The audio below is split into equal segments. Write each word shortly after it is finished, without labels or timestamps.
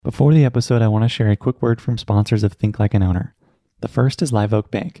Before the episode, I want to share a quick word from sponsors of Think Like an Owner. The first is Live Oak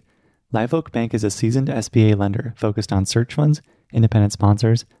Bank. Live Oak Bank is a seasoned SBA lender focused on search funds, independent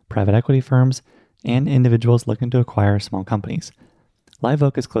sponsors, private equity firms, and individuals looking to acquire small companies. Live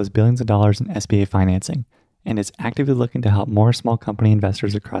Oak has closed billions of dollars in SBA financing and is actively looking to help more small company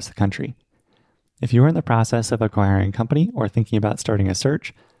investors across the country. If you are in the process of acquiring a company or thinking about starting a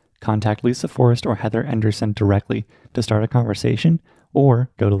search, contact Lisa Forrest or Heather Anderson directly to start a conversation, or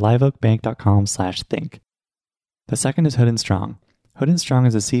go to liveoakbank.com/think. The second is Hood & Strong. Hood & Strong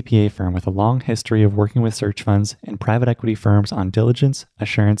is a CPA firm with a long history of working with search funds and private equity firms on diligence,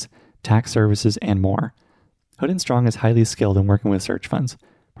 assurance, tax services, and more. Hood & Strong is highly skilled in working with search funds,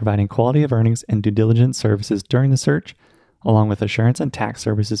 providing quality of earnings and due diligence services during the search, along with assurance and tax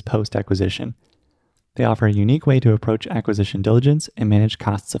services post-acquisition. They offer a unique way to approach acquisition diligence and manage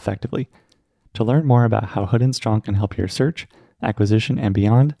costs effectively. To learn more about how Hood & Strong can help your search, acquisition, and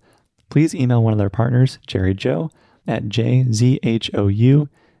beyond, please email one of their partners, Jerry Joe, at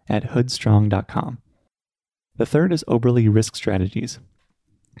jzhou@hoodstrong.com. The third is Oberle Risk Strategies.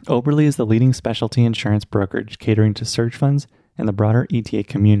 Oberle is the leading specialty insurance brokerage catering to search funds and the broader ETA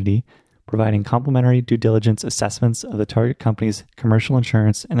community, providing complimentary due diligence assessments of the target company's commercial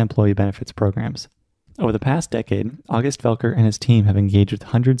insurance and employee benefits programs. Over the past decade, August Velker and his team have engaged with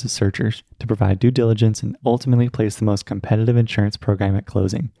hundreds of searchers to provide due diligence and ultimately place the most competitive insurance program at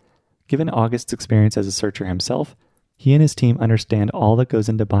closing. Given August's experience as a searcher himself, he and his team understand all that goes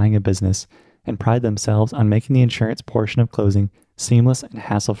into buying a business and pride themselves on making the insurance portion of closing seamless and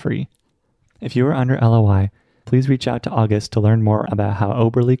hassle-free. If you are under LOI, please reach out to August to learn more about how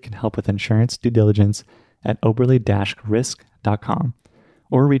Oberle can help with insurance due diligence at oberle-risk.com.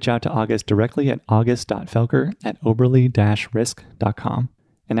 Or reach out to August directly at august.felker@oberle-risk.com.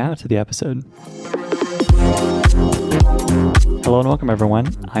 And now to the episode. Hello and welcome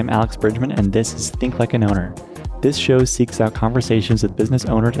everyone. I'm Alex Bridgman and this is Think Like an Owner. This show seeks out conversations with business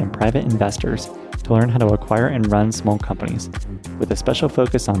owners and private investors to learn how to acquire and run small companies, with a special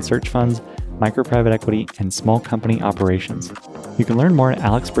focus on search funds, micro-private equity, and small company operations. You can learn more at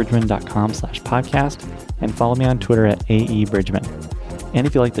alexbridgman.com/podcast and follow me on Twitter at AEBridgman. And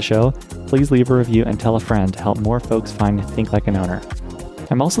if you like the show, please leave a review and tell a friend to help more folks find Think Like an Owner.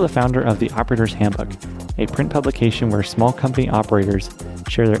 I'm also the founder of The Operator's Handbook, a print publication where small company operators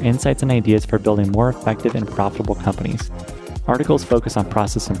share their insights and ideas for building more effective and profitable companies. Articles focus on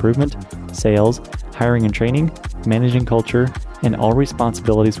process improvement, sales, hiring and training, managing culture, and all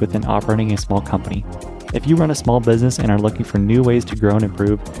responsibilities within operating a small company. If you run a small business and are looking for new ways to grow and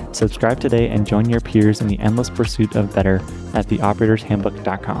improve, subscribe today and join your peers in the endless pursuit of better at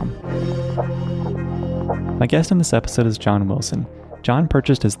theoperatorshandbook.com. My guest in this episode is John Wilson. John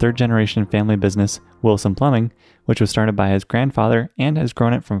purchased his third-generation family business, Wilson Plumbing, which was started by his grandfather and has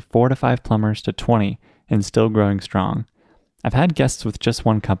grown it from 4 to 5 plumbers to 20 and still growing strong. I've had guests with just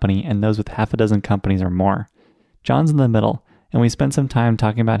one company and those with half a dozen companies or more. John's in the middle, and we spent some time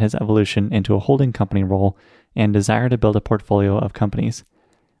talking about his evolution into a holding company role and desire to build a portfolio of companies.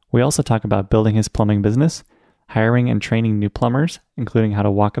 We also talk about building his plumbing business, hiring and training new plumbers, including how to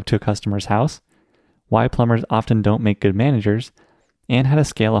walk up to a customer's house, why plumbers often don't make good managers, and how to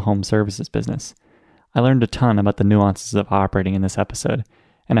scale a home services business. I learned a ton about the nuances of operating in this episode,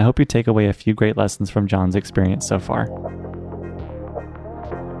 and I hope you take away a few great lessons from John's experience so far.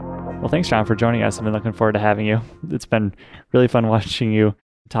 Well, thanks, John, for joining us. I've been looking forward to having you. It's been really fun watching you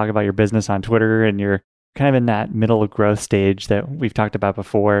talk about your business on Twitter, and you're kind of in that middle of growth stage that we've talked about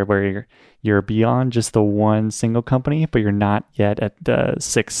before, where you're beyond just the one single company, but you're not yet at the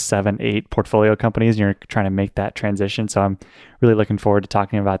 6, 7, 8 portfolio companies. You're trying to make that transition. So I'm really looking forward to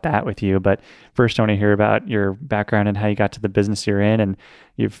talking about that with you. But first, I want to hear about your background and how you got to the business you're in. And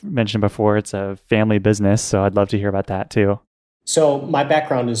you've mentioned before it's a family business, so I'd love to hear about that too. So my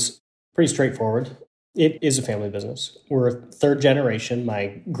background is pretty straightforward. It is a family business. We're third generation.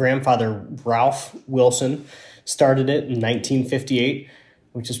 My grandfather, Ralph Wilson, started it in 1958,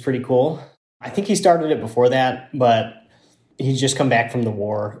 which is pretty cool. I think he started it before that, but he's just come back from the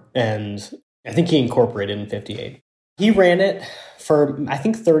war, and I think he incorporated in 58. He ran it for, I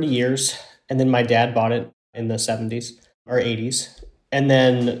think, 30 years, and then my dad bought it in the 70s or 80s. And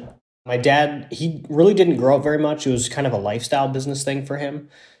then my dad, he really didn't grow up very much. It was kind of a lifestyle business thing for him.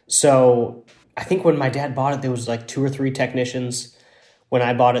 So I think when my dad bought it, there was like 2 or 3 technicians. When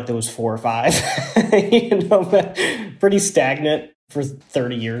I bought it, there was 4 or 5, pretty stagnant for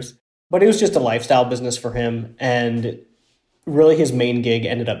 30 years. But it was just a lifestyle business for him. And really his main gig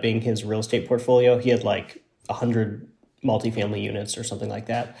ended up being his real estate portfolio. He had like 100 multifamily units or something like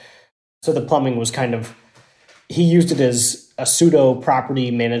that. So the plumbing was kind of, he used it as a pseudo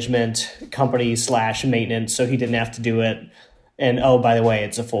property management company / maintenance, so he didn't have to do it. And oh, by the way,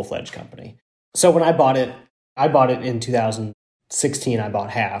 it's a full-fledged company. So when I bought it in 2016, I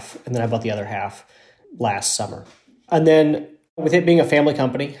bought half, and then I bought the other half last summer. And then with it being a family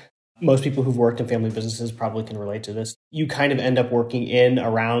company, most people who've worked in family businesses probably can relate to this. You kind of end up working in,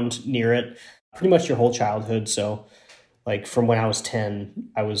 around, near it pretty much your whole childhood. So like from when I was 10,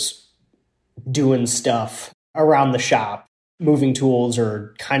 I was doing stuff around the shop, moving tools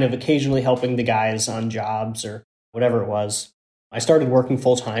or kind of occasionally helping the guys on jobs or whatever it was. I started working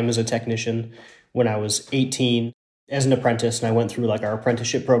full-time as a technician when I was 18 as an apprentice, and I went through like our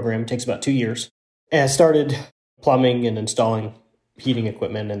apprenticeship program. It takes about 2 years. And I started plumbing and installing heating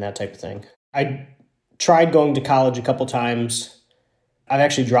equipment and that type of thing. I tried going to college a couple times. I've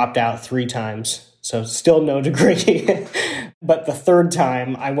actually dropped out 3 times, so still no degree. But the third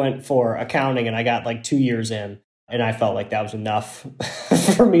time I went for accounting and I got like 2 years in, and I felt like that was enough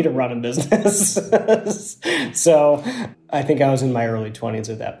for me to run a business. So I think I was in my early 20s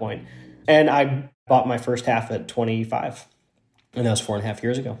at that point. And I bought my first half at 25, and that was 4.5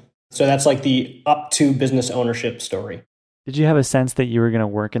 years ago. So that's like the up to business ownership story. Did you have a sense that you were going to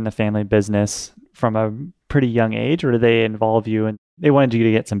work in the family business from a pretty young age, or did they involve you and they wanted you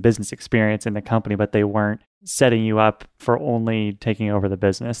to get some business experience in the company, but they weren't setting you up for only taking over the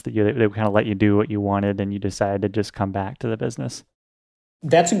business, that they kind of let you do what you wanted and you decided to just come back to the business?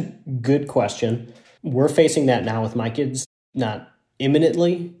 That's a good question. We're facing that now with my kids, not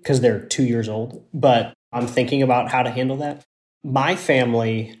imminently because they're 2 years old, but I'm thinking about how to handle that. My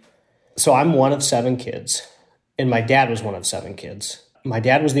family, so I'm one of 7 kids, and my dad was one of 7 kids. My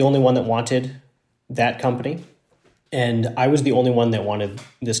dad was the only one that wanted that company, and I was the only one that wanted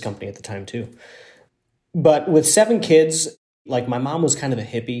this company at the time too. But with 7 kids, like my mom was kind of a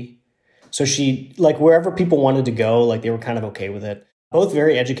hippie. So she, like wherever people wanted to go, like they were kind of okay with it. Both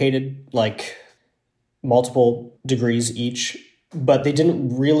very educated, like multiple degrees each, but they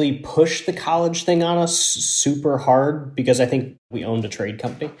didn't really push the college thing on us super hard because I think we owned a trade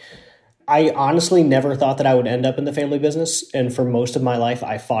company. I honestly never thought that I would end up in the family business. And for most of my life,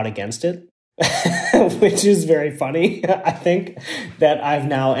 I fought against it, which is very funny. I think that I've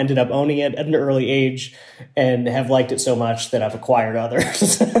now ended up owning it at an early age and have liked it so much that I've acquired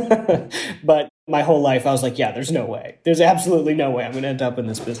others. But my whole life, I was like, yeah, there's no way. There's absolutely no way I'm going to end up in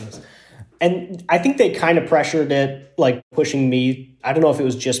this business. And I think they kind of pressured it, like pushing me. I don't know if it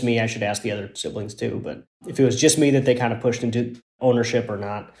was just me. I should ask the other siblings too. But if it was just me that they kind of pushed into ownership or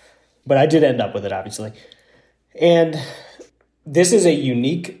not. But I did end up with it, obviously. And this is a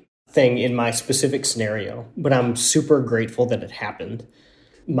unique thing in my specific scenario, but I'm super grateful that it happened.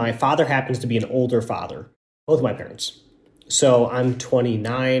 My father happens to be an older father, both my parents. So I'm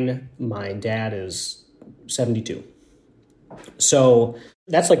 29. My dad is 72. So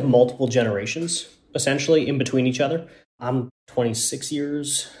that's like multiple generations, essentially, in between each other. I'm 26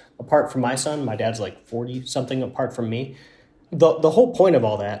 years apart from my son. My dad's like 40-something apart from me. The whole point of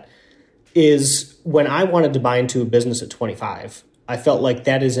all that is when I wanted to buy into a business at 25, I felt like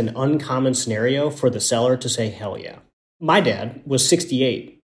that is an uncommon scenario for the seller to say, hell yeah. My dad was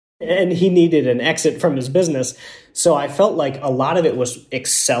 68 and he needed an exit from his business. So I felt like a lot of it was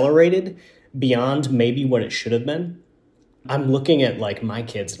accelerated beyond maybe what it should have been. I'm looking at like my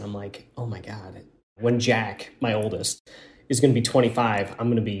kids and I'm like, oh my God, when Jack, my oldest, is going to be 25, I'm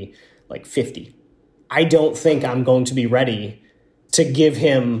going to be like 50. I don't think I'm going to be ready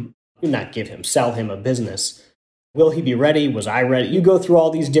to sell him a business. Will he be ready? Was I ready? You go through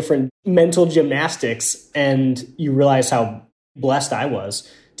all these different mental gymnastics and you realize how blessed I was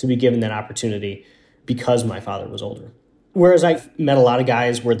to be given that opportunity because my father was older. Whereas I've met a lot of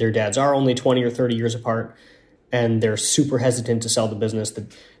guys where their dads are only 20 or 30 years apart and they're super hesitant to sell the business. The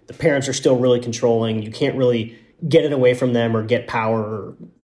parents are still really controlling. You can't really get it away from them or get power or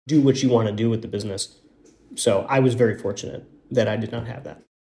do what you want to do with the business. So I was very fortunate that I did not have that.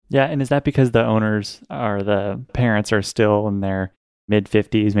 Yeah, and is that because the owners or the parents are still in their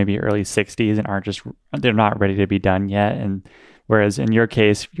mid-50s, maybe early 60s, and they're not ready to be done yet? And whereas in your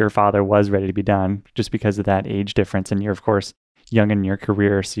case, your father was ready to be done just because of that age difference, and you're, of course, young in your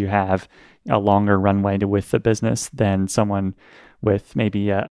career, so you have a longer runway with the business than someone with maybe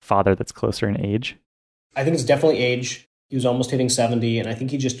a father that's closer in age? I think it's definitely age. He was almost hitting 70, and I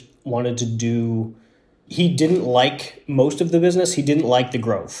think he just wanted to do... He didn't like most of the business. He didn't like the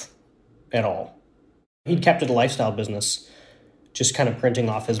growth at all. He'd kept it a lifestyle business, just kind of printing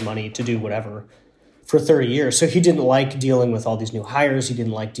off his money to do whatever for 30 years. So he didn't like dealing with all these new hires. He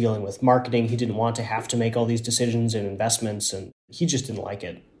didn't like dealing with marketing. He didn't want to have to make all these decisions and investments, and he just didn't like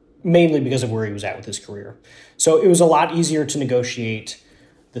it. mainly because of where he was at with his career. So it was a lot easier to negotiate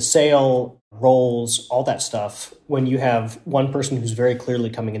the sale, roles, all that stuff when you have one person who's very clearly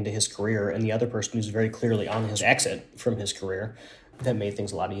coming into his career and the other person who's very clearly on his exit from his career. That made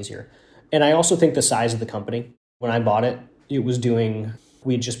things a lot easier. And I also think the size of the company, when I bought it,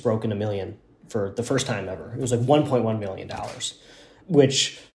 we had just broken $1 million for the first time ever. It was like $1.1 million,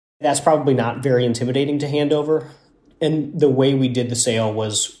 which that's probably not very intimidating to hand over. And the way we did the sale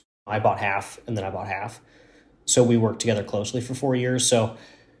was I bought half and then I bought half. So we worked together closely for 4 years. So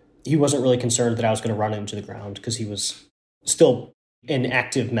he wasn't really concerned that I was going to run him to the ground because he was still an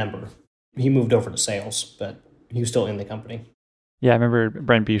active member. He moved over to sales, but he was still in the company. Yeah, I remember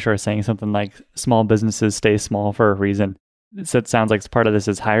Brent Beshore saying something like small businesses stay small for a reason. So it sounds like part of this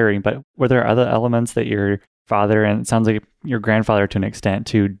is hiring, but were there other elements that your father, and it sounds like your grandfather to an extent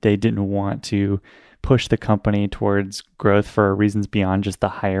too, they didn't want to push the company towards growth for reasons beyond just the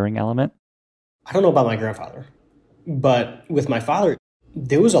hiring element? I don't know about my grandfather, but with my father,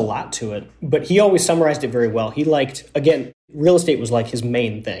 there was a lot to it, but he always summarized it very well. He liked, again, real estate was like his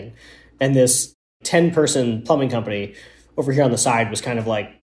main thing. And this 10-person plumbing company over here on the side was kind of like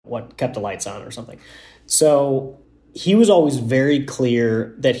what kept the lights on or something. So he was always very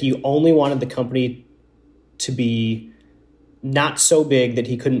clear that he only wanted the company to be not so big that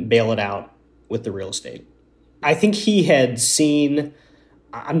he couldn't bail it out with the real estate. I think he had seen,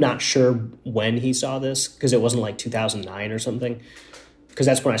 I'm not sure when he saw this, because it wasn't like 2009 or something, because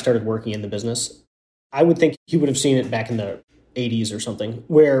that's when I started working in the business. I would think he would have seen it back in the 80s or something,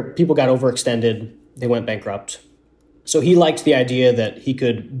 where people got overextended, they went bankrupt. So he liked the idea that he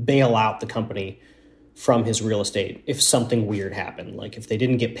could bail out the company from his real estate if something weird happened, like if they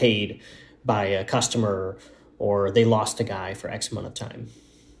didn't get paid by a customer or they lost a guy for X amount of time.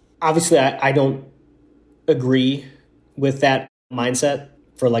 Obviously, I don't agree with that mindset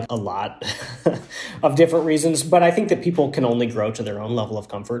for like a lot of different reasons, but I think that people can only grow to their own level of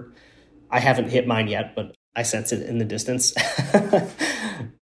comfort. I haven't hit mine yet, but I sense it in the distance.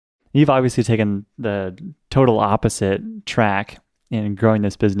 You've obviously taken the total opposite track in growing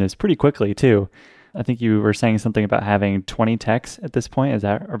this business pretty quickly too. I think you were saying something about having 20 techs at this point. Is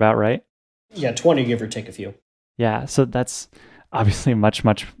that about right? Yeah, 20, give or take a few. Yeah, so that's obviously much,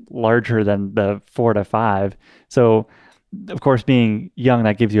 much larger than the 4 to 5. So, of course, being young,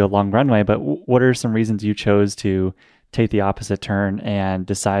 that gives you a long runway, but what are some reasons you chose to take the opposite turn and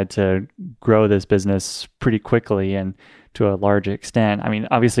decide to grow this business pretty quickly and to a large extent? I mean,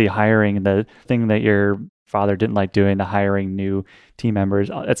 obviously hiring, the thing that your father didn't like doing, the hiring new team members,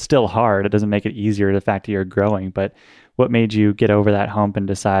 it's still hard. It doesn't make it easier, the fact that you're growing, but what made you get over that hump and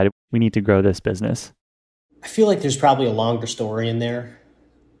decide we need to grow this business? I feel like there's probably a longer story in there.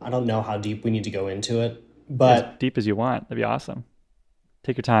 I don't know how deep we need to go into it, but as deep as you want. That'd be awesome.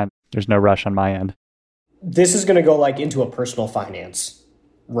 Take your time. There's no rush on my end. This is going to go like into a personal finance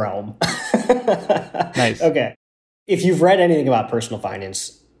realm. Nice. Okay. If you've read anything about personal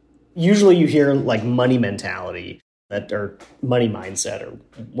finance, usually you hear like money mentality or money mindset or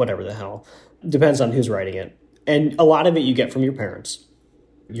whatever the hell. Depends on who's writing it. And a lot of it you get from your parents.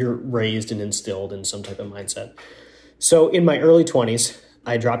 You're raised and instilled in some type of mindset. So in my early 20s,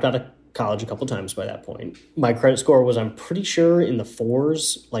 I dropped out of college a couple times by that point. My credit score was, I'm pretty sure, in the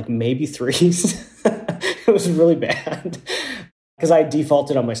 4s, like maybe 3s. It was really bad because I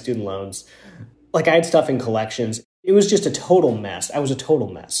defaulted on my student loans. Like I had stuff in collections. It was just a total mess. I was a total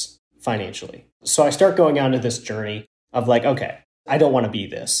mess financially. So I start going on to this journey of like, okay, I don't want to be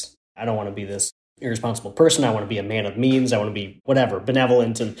this. I don't want to be this irresponsible person. I want to be a man of means. I want to be whatever,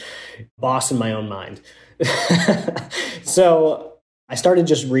 benevolent and boss in my own mind. So I started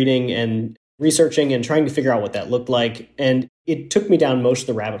just reading and researching and trying to figure out what that looked like. And it took me down most of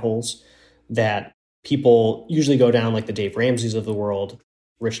the rabbit holes that people usually go down, like the Dave Ramseys of the world,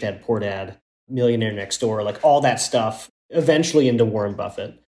 Rich Dad, Poor Dad, Millionaire Next Door, like all that stuff, eventually into Warren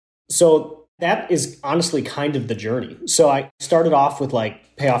Buffett. So that is honestly kind of the journey. So I started off with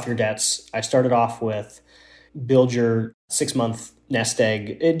like pay off your debts. I started off with build your 6-month nest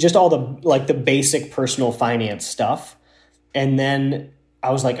egg, just all the basic personal finance stuff. And then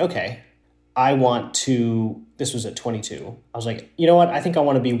I was like, okay, this was at 22. I was like, you know what? I think I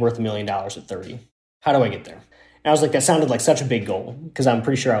want to be worth $1 million at 30. How do I get there? And I was like, that sounded like such a big goal because I'm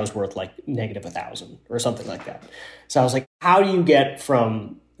pretty sure I was worth like negative 1,000 or something like that. So I was like, how do you get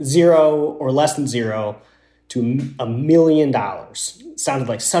from 0 or less than 0 to $1 million? It sounded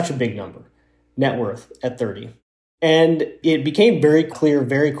like such a big number, net worth at 30. And it became very clear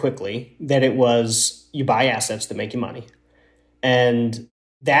very quickly that it was you buy assets that make you money. And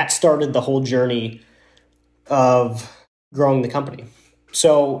that started the whole journey of growing the company.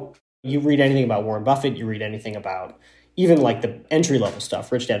 So you read anything about Warren Buffett, you read anything about even like the entry level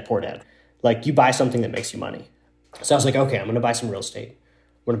stuff, Rich Dad, Poor Dad. Like you buy something that makes you money. So I was like, okay, I'm going to buy some real estate.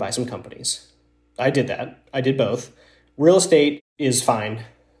 I'm going to buy some companies. I did that. I did both. Real estate is fine.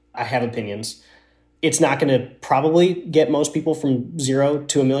 I have opinions. It's not going to probably get most people from 0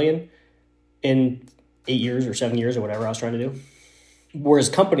 to $1 million in 8 years or 7 years or whatever I was trying to do. Whereas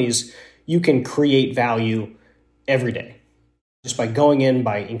companies, you can create value every day just by going in,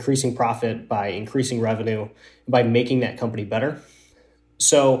 by increasing profit, by increasing revenue, by making that company better.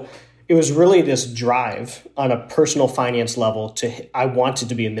 So it was really this drive on a personal finance level I wanted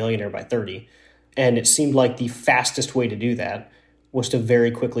to be a millionaire by 30. And it seemed like the fastest way to do that was to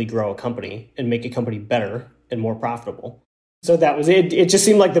very quickly grow a company and make a company better and more profitable. So that was it. It just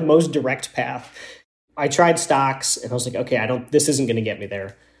seemed like the most direct path. I tried stocks and I was like, okay, this isn't going to get me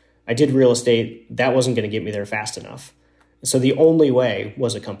there. I did real estate. That wasn't going to get me there fast enough. So the only way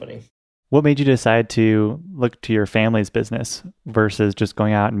was a company. What made you decide to look to your family's business versus just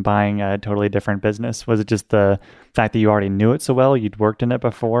going out and buying a totally different business? Was it just the fact that you already knew it so well, you'd worked in it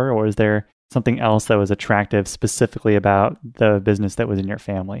before, or is there something else that was attractive specifically about the business that was in your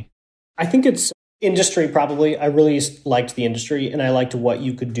family? I think it's industry probably. I really liked the industry and I liked what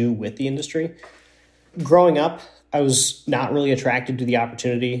you could do with the industry. Growing up, I was not really attracted to the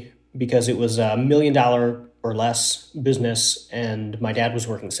opportunity because it was $1 million or less business and my dad was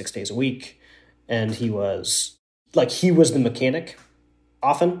working 6 days a week and he was the mechanic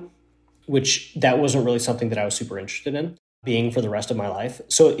often, which that wasn't really something that I was super interested in being for the rest of my life.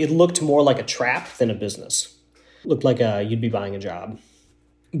 So it looked more like a trap than a business. It looked like you'd be buying a job.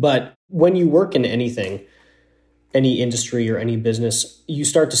 But when you work in anything, any industry or any business, you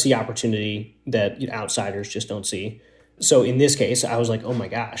start to see opportunity that outsiders just don't see. So in this case, I was like, oh my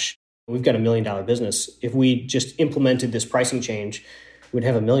gosh, we've got $1 million business. If we just implemented this pricing change, we'd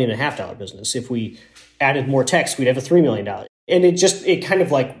have $1.5 million business. If we added more text, we'd have a $3 million. And it kind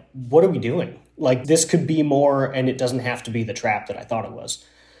of like, what are we doing? Like this could be more and it doesn't have to be the trap that I thought it was.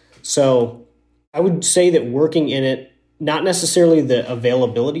 So I would say that working in it, not necessarily the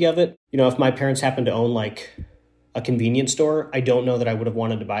availability of it. If my parents happened to own like a convenience store, I don't know that I would have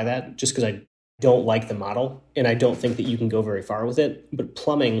wanted to buy that just because I don't like the model and I don't think that you can go very far with it. But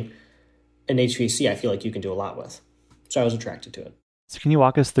plumbing and HVAC, I feel like you can do a lot with. So I was attracted to it. So can you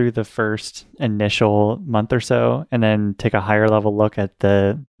walk us through the first initial month or so and then take a higher level look at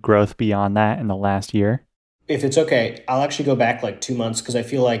the growth beyond that in the last year? If it's okay, I'll actually go back like 2 months because I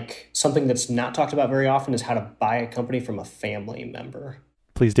feel like something that's not talked about very often is how to buy a company from a family member.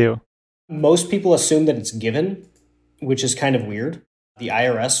 Please do. Most people assume that it's given, which is kind of weird. The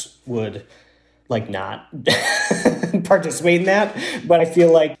IRS would not participate in that, but I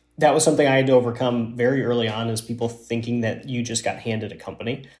feel like that was something I had to overcome very early on, is people thinking that you just got handed a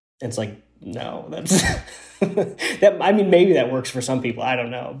company. It's like, no, that's maybe that works for some people. I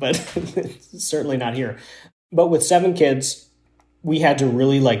don't know, but it's certainly not here. But with 7 kids, we had to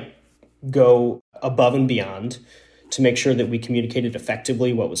really go above and beyond to make sure that we communicated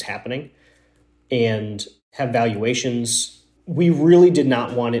effectively what was happening and have valuations. We really did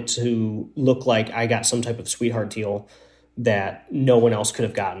not want it to look like I got some type of sweetheart deal that no one else could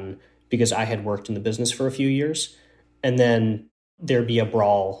have gotten because I had worked in the business for a few years. And then there'd be a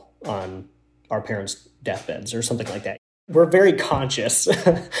brawl on our parents' deathbeds or something like that. We're very conscious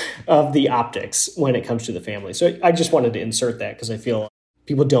of the optics when it comes to the family. So I just wanted to insert that because I feel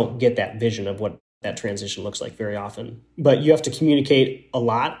people don't get that vision of what that transition looks like very often. But you have to communicate a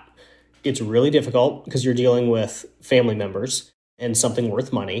lot. It's really difficult because you're dealing with family members and something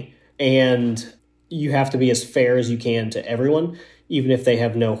worth money. And you have to be as fair as you can to everyone, even if they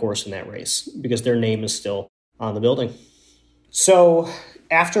have no horse in that race, because their name is still on the building. So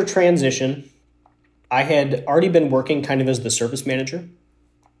after transition, I had already been working kind of as the service manager.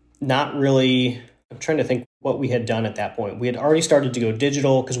 Not really, I'm trying to think what we had done at that point. We had already started to go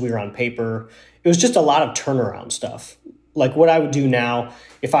digital because we were on paper. It was just a lot of turnaround stuff. Like what I would do now,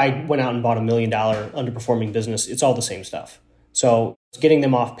 if I went out and bought $1 million underperforming business, it's all the same stuff. So it's getting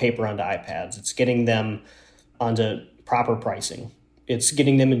them off paper onto iPads. It's getting them onto proper pricing. It's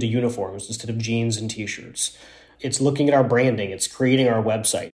getting them into uniforms instead of jeans and T-shirts. It's looking at our branding. It's creating our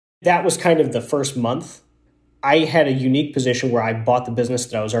website. That was kind of the first month. I had a unique position where I bought the business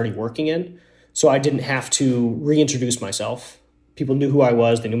that I was already working in, so I didn't have to reintroduce myself. People knew who I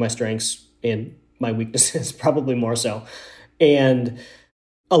was. They knew my strengths and my weaknesses, probably more so. And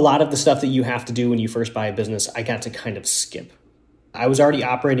a lot of the stuff that you have to do when you first buy a business, I got to kind of skip. I was already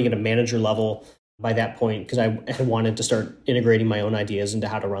operating at a manager level by that point because I had wanted to start integrating my own ideas into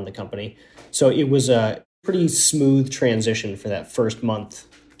how to run the company. So it was Pretty smooth transition for that first month,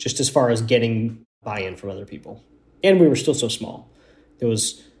 just as far as getting buy-in from other people. And we were still so small. There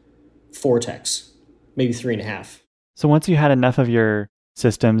was 4 techs, maybe 3.5. So once you had enough of your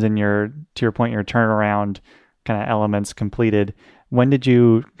systems and to your point, your turnaround kind of elements completed, when did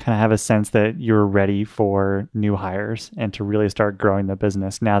you kind of have a sense that you were ready for new hires and to really start growing the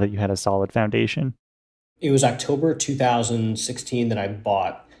business now that you had a solid foundation? It was October 2016 that I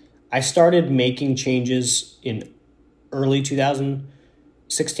bought. I started making changes in early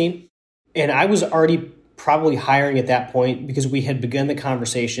 2016, and I was already probably hiring at that point because we had begun the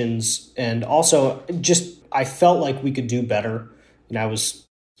conversations, and also just I felt like we could do better. And I was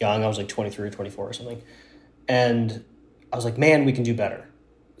young, I was like 23 or 24 or something, and I was like, man, we can do better.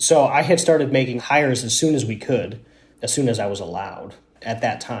 So I had started making hires as soon as we could, as soon as I was allowed at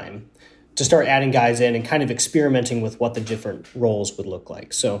that time, to start adding guys in and kind of experimenting with what the different roles would look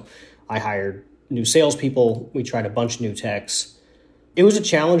like. So I hired new salespeople. We tried a bunch of new techs. It was a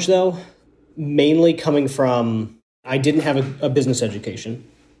challenge, though, mainly coming from I didn't have a business education,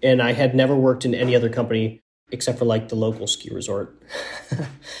 and I had never worked in any other company except for like the local ski resort.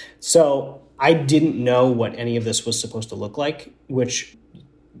 So I didn't know what any of this was supposed to look like, which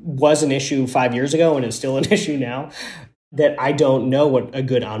was an issue 5 years ago and is still an issue now, that I don't know what a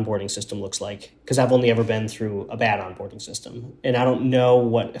good onboarding system looks like because I've only ever been through a bad onboarding system. And I don't know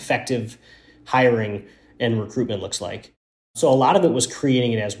what effective hiring and recruitment looks like. So a lot of it was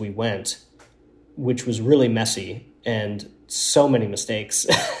creating it as we went, which was really messy and so many mistakes,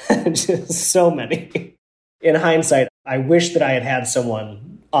 just so many. In hindsight, I wish that I had had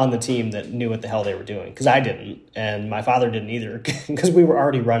someone on the team that knew what the hell they were doing, because I didn't, and my father didn't either, because we were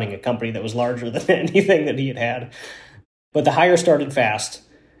already running a company that was larger than anything that he had had. But the hire started fast,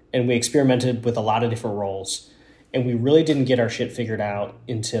 and we experimented with a lot of different roles, and we really didn't get our shit figured out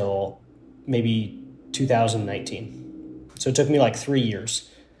until maybe 2019. So it took me like 3 years,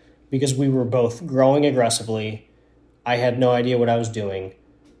 because we were both growing aggressively. I had no idea what I was doing,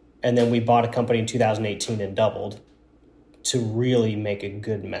 and then we bought a company in 2018 and doubled to really make a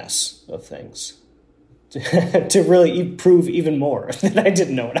good mess of things, to really prove even more that I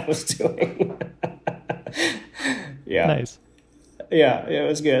didn't know what I was doing. Yeah. Nice. Yeah, it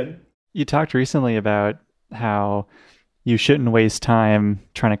was good. You talked recently about how you shouldn't waste time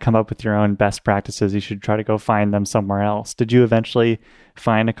trying to come up with your own best practices. You should try to go find them somewhere else. Did you eventually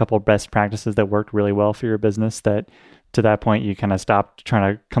find a couple of best practices that worked really well for your business that to that point you kind of stopped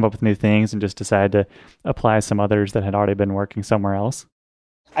trying to come up with new things and just decided to apply some others that had already been working somewhere else?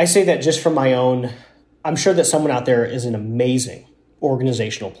 I say that just from my own, I'm sure that someone out there is an amazing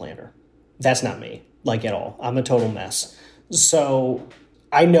organizational planner. That's not me, like at all. I'm a total mess. So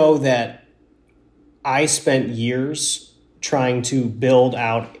I know that I spent years trying to build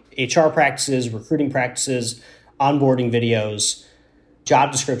out HR practices, recruiting practices, onboarding videos,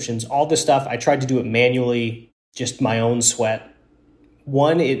 job descriptions, all this stuff. I tried to do it manually, just my own sweat.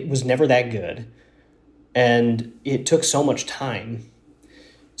 One, it was never that good, and it took so much time.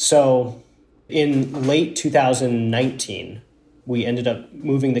 So in late 2019, we ended up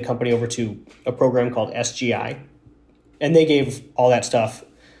moving the company over to a program called SGI, and they gave all that stuff.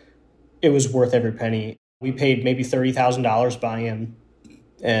 It was worth every penny. We paid maybe $30,000 buy-in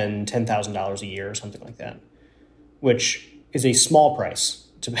and $10,000 a year or something like that, which is a small price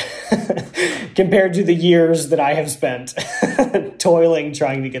compared to the years that I have spent toiling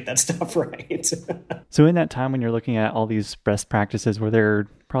trying to get that stuff right. So in that time when you're looking at all these best practices, were there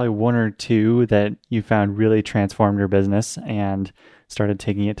probably one or two that you found really transformed your business and started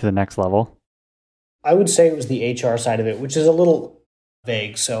taking it to the next level? I would say it was the HR side of it, which is a little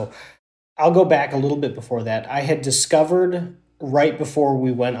vague. So I'll go back a little bit before that. I had discovered right before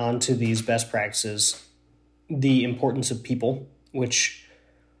we went on to these best practices the importance of people, which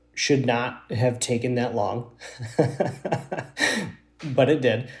should not have taken that long, but it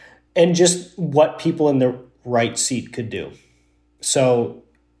did. And just what people in the right seat could do. So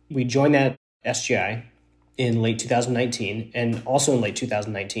we joined that SGI in late 2019. And also in late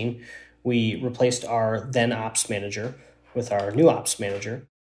 2019, we replaced our then ops manager with our new ops manager.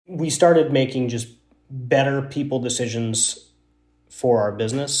 We started making just better people decisions for our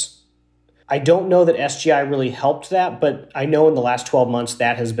business. I don't know that SGI really helped that, but I know in the last 12 months,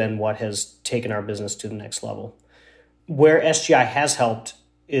 that has been what has taken our business to the next level. Where SGI has helped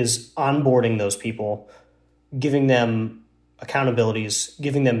is onboarding those people, giving them accountabilities,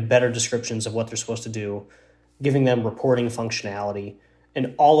 giving them better descriptions of what they're supposed to do, giving them reporting functionality,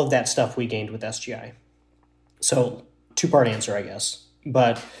 and all of that stuff we gained with SGI. So 2-part answer, I guess.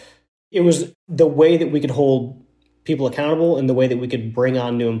 But it was the way that we could hold people accountable in the way that we could bring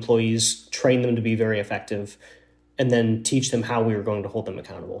on new employees, train them to be very effective, and then teach them how we were going to hold them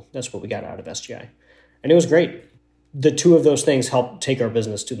accountable. That's what we got out of SGI. And it was great. The two of those things helped take our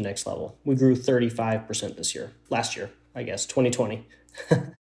business to the next level. We grew 35% last year, I guess, 2020.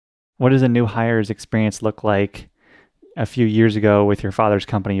 What does a new hire's experience look like a few years ago with your father's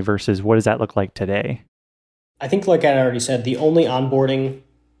company versus what does that look like today? I think, like I already said, the only onboarding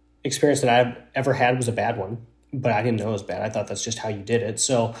experience that I've ever had was a bad one, but I didn't know it was bad. I thought that's just how you did it.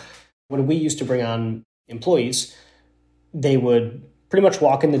 So when we used to bring on employees, they would pretty much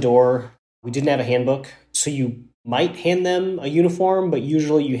walk in the door. We didn't have a handbook, so you might hand them a uniform, but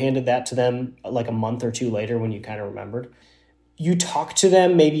usually you handed that to them like a month or two later when you kind of remembered. You talked to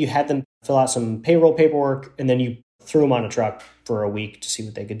them, maybe you had them fill out some payroll paperwork, and then you threw them on a truck for a week to see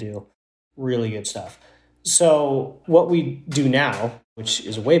what they could do. Really good stuff. So what we do now, which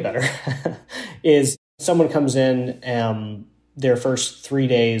is way better, is someone comes in, their first 3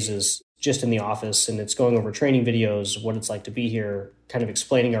 days is just in the office, and it's going over training videos, what it's like to be here, kind of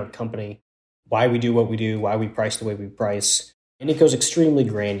explaining our company, why we do what we do, why we price the way we price. And it goes extremely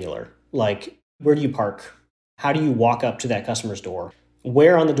granular. Like, where do you park? How do you walk up to that customer's door?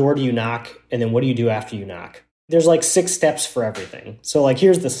 Where on the door do you knock? And then what do you do after you knock? There's like 6 steps for everything. So like,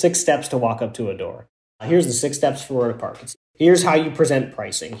 here's the 6 steps to walk up to a door. Here's the 6 steps for where to park. Here's how you present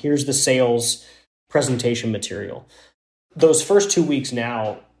pricing. Here's the sales presentation material. Those first 2 weeks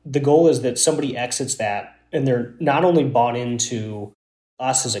now, the goal is that somebody exits that and they're not only bought into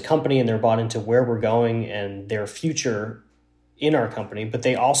us as a company and they're bought into where we're going and their future in our company, but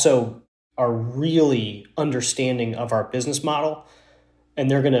they also are really understanding of our business model and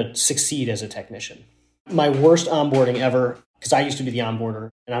they're going to succeed as a technician. My worst onboarding ever, because I used to be the onboarder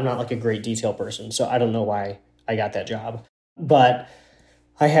and I'm not like a great detail person, so I don't know why I got that job. But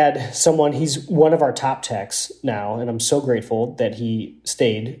I had someone, he's one of our top techs now, and I'm so grateful that he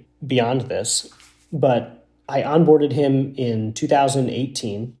stayed beyond this. But I onboarded him in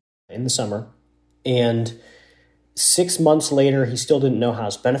 2018 in the summer, and 6 months later, he still didn't know how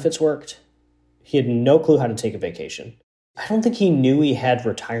his benefits worked. He had no clue how to take a vacation. I don't think he knew he had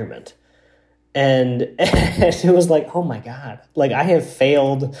retirement. And it was like, oh my God, like I have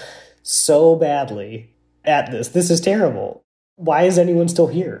failed so badly at this. This is terrible. Why is anyone still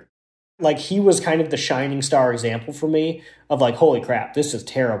here? Like, he was kind of the shining star example for me of like, holy crap, this is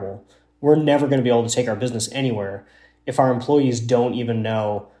terrible. We're never going to be able to take our business anywhere if our employees don't even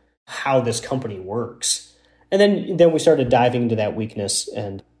know how this company works. And then we started diving into that weakness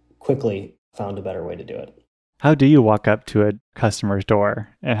and quickly found a better way to do it. How do you walk up to a customer's door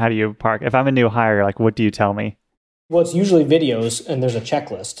and how do you park? If I'm a new hire, like, what do you tell me? Well, it's usually videos and there's a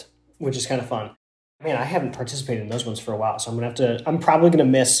checklist, which is kind of fun. Man, I haven't participated in those ones for a while, so I'm probably going to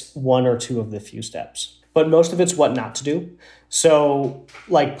miss 1 or 2 of the few steps. But most of it's what not to do. So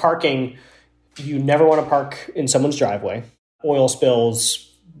like parking, you never want to park in someone's driveway. Oil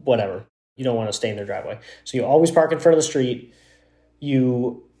spills, whatever. You don't want to stay in their driveway. So you always park in front of the street.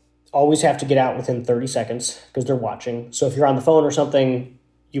 You always have to get out within 30 seconds because they're watching. So if you're on the phone or something,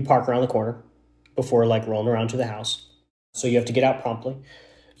 you park around the corner before like rolling around to the house. So you have to get out promptly.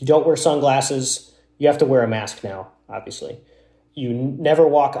 You don't wear sunglasses. You have to wear a mask now, obviously. You never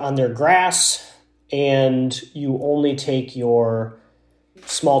walk on their grass, and you only take your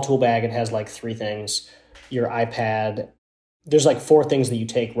small tool bag. It has like 3 things. Your iPad. There's like 4 things that you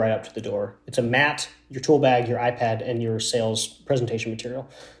take right up to the door. It's a mat, your tool bag, your iPad, and your sales presentation material.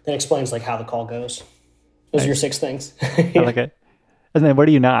 That explains like how the call goes. Those are your 6 things. I like it. And then where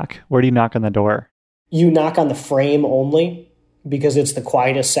do you knock? Where do you knock on the door? You knock on the frame only because it's the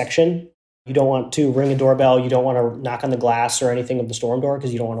quietest section. You don't want to ring a doorbell. You don't want to knock on the glass or anything of the storm door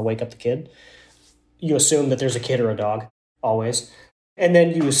because you don't want to wake up the kid. You assume that there's a kid or a dog, always. And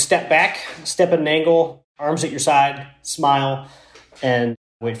then you step back, step at an angle, arms at your side, smile, and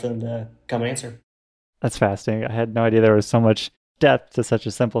wait for them to come and answer. That's fascinating. I had no idea there was so much depth to such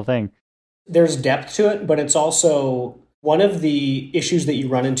a simple thing. There's depth to it, but it's also one of the issues that you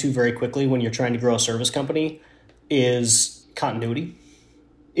run into very quickly when you're trying to grow a service company is continuity.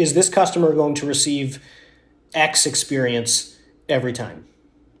 Is this customer going to receive X experience every time?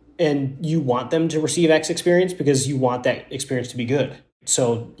 And you want them to receive X experience because you want that experience to be good.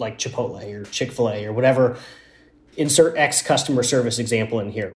 So like Chipotle or Chick-fil-A or whatever, insert X customer service example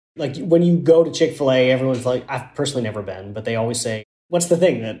in here. Like when you go to Chick-fil-A, everyone's like, I've personally never been, but they always say, what's the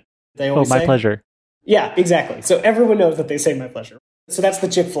thing that they always say? Oh, my pleasure. Yeah, exactly. So everyone knows that they say my pleasure. So that's the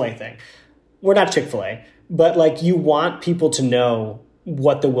Chick-fil-A thing. We're not Chick-fil-A, but like you want people to know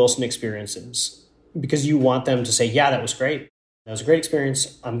what the Wilson experience is because you want them to say, yeah, that was great. That was a great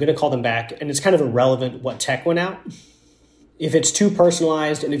experience. I'm going to call them back. And it's kind of irrelevant what tech went out. If it's too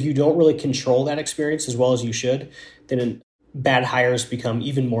personalized and if you don't really control that experience as well as you should, then bad hires become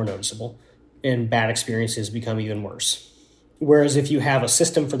even more noticeable and bad experiences become even worse. Whereas if you have a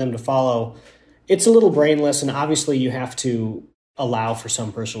system for them to follow, it's a little brainless, and obviously you have to allow for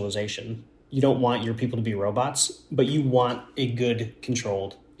some personalization. You don't want your people to be robots, but you want a good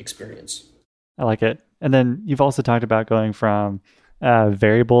controlled experience. I like it. And then you've also talked about going from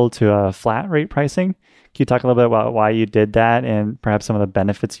variable to a flat rate pricing. Can you talk a little bit about why you did that and perhaps some of the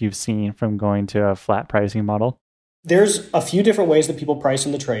benefits you've seen from going to a flat pricing model? There's a few different ways that people price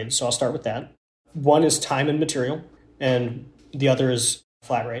in the trade, so I'll start with that. One is time and material, and the other is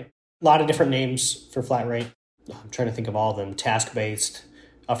flat rate. A lot of different names for flat rate. I'm trying to think of all of them. Task-based,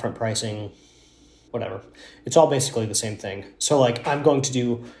 upfront pricing, whatever. It's all basically the same thing. So like, I'm going to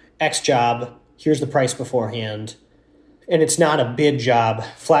do X job, here's the price beforehand, and it's not a bid job.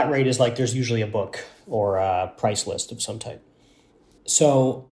 Flat rate is like there's usually a book or a price list of some type.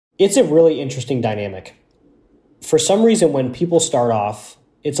 So it's a really interesting dynamic. For some reason, when people start off,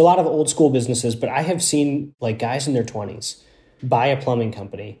 it's a lot of old school businesses, but I have seen like guys in their 20s buy a plumbing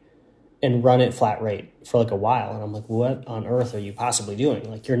company and run it flat rate for like a while. And I'm like, what on earth are you possibly doing?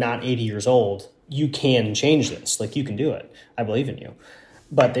 Like, you're not 80 years old. You can change this. Like, you can do it. I believe in you.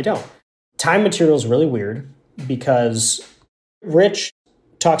 But they don't. Time material is really weird because Rich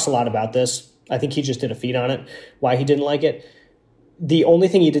talks a lot about this. I think he just did a feed on it, why he didn't like it. The only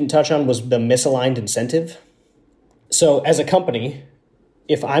thing he didn't touch on was the misaligned incentive. So as a company,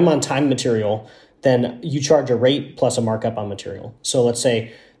 if I'm on time material, then you charge a rate plus a markup on material. So let's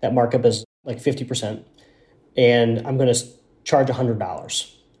say that markup is like 50%, and I'm going to charge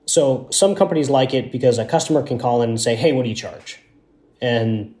 $100. So some companies like it because a customer can call in and say, hey, what do you charge?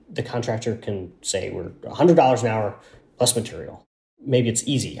 And the contractor can say, we're $100 an hour plus material. Maybe it's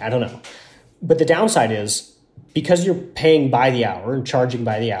easy. I don't know. But the downside is because you're paying by the hour and charging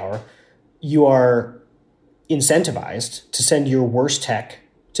by the hour, you are incentivized to send your worst tech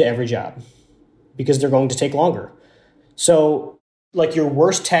to every job because they're going to take longer. So like, your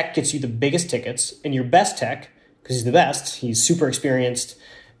worst tech gets you the biggest tickets, and your best tech, because he's the best, he's super experienced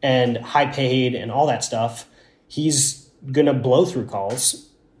and high paid and all that stuff, he's going to blow through calls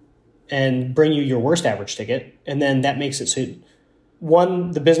and bring you your worst average ticket. And then that makes it so,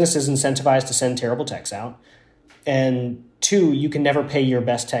 one, the business is incentivized to send terrible techs out. And two, you can never pay your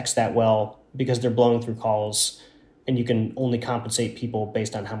best techs that well because they're blowing through calls, and you can only compensate people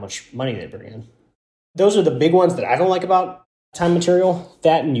based on how much money they bring in. Those are the big ones that I don't like about time material,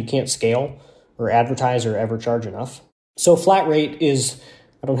 that, and you can't scale or advertise or ever charge enough. So flat rate is,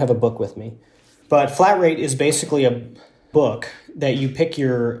 I don't have a book with me, but flat rate is basically a book that you pick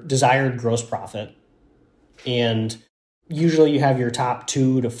your desired gross profit, and usually you have your top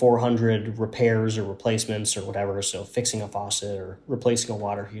 200 to 400 repairs or replacements or whatever. So fixing a faucet or replacing a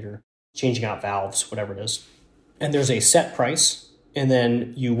water heater, changing out valves, whatever it is. And there's a set price. And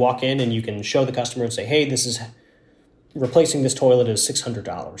then you walk in and you can show the customer and say, hey, replacing this toilet is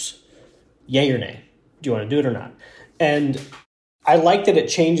 $600. Yay or nay? Do you want to do it or not? And I like that it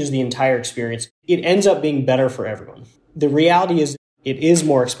changes the entire experience. It ends up being better for everyone. The reality is it is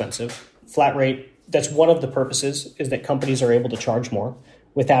more expensive. Flat rate, that's one of the purposes, is that companies are able to charge more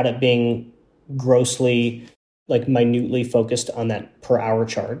without it being grossly, like minutely focused on that per hour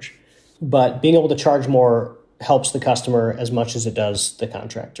charge. But being able to charge more helps the customer as much as it does the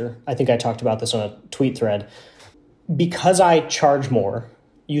contractor. I think I talked about this on a tweet thread. Because I charge more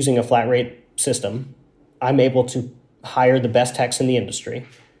using a flat rate system, I'm able to hire the best techs in the industry,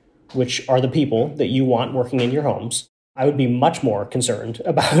 which are the people that you want working in your homes. I would be much more concerned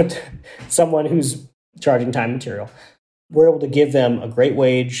about someone who's charging time material. We're able to give them a great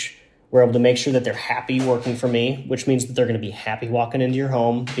wage. We're able to make sure that they're happy working for me, which means that they're going to be happy walking into your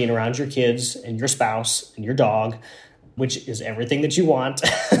home, being around your kids and your spouse and your dog, which is everything that you want.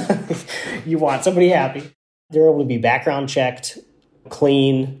 You want somebody happy. They're able to be background checked,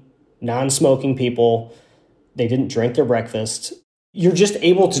 clean, non-smoking people. They didn't drink their breakfast. You're just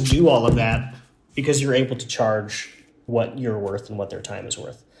able to do all of that because you're able to charge what you're worth and what their time is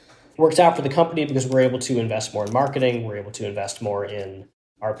worth. It works out for the company because we're able to invest more in marketing. We're able to invest more in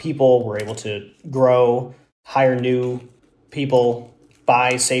our people. We're able to grow, hire new people,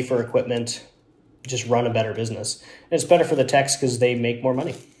 buy safer equipment, just run a better business. And it's better for the techs because they make more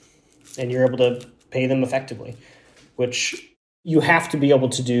money and you're able to pay them effectively, which you have to be able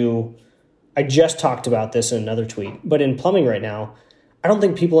to do. I just talked about this in another tweet, but in plumbing right now, I don't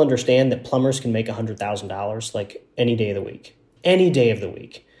think people understand that plumbers can make $100,000 like any day of the week. Any day of the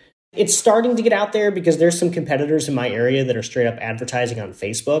week. It's starting to get out there because there's some competitors in my area that are straight up advertising on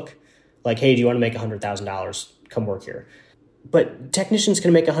Facebook. Like, hey, do you want to make $100,000? Come work here. But technicians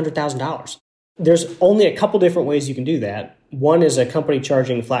can make $100,000. There's only a couple different ways you can do that. One is a company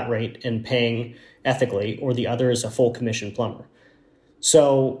charging flat rate and paying ethically, or the other is a full commission plumber.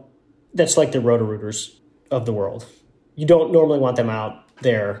 So that's like the Roto-Rooters of the world. You don't normally want them out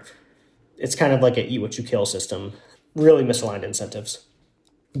there. It's kind of like an eat what you kill system, really misaligned incentives.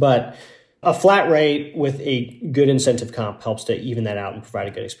 But a flat rate with a good incentive comp helps to even that out and provide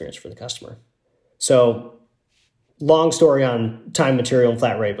a good experience for the customer. So long story on time, material, and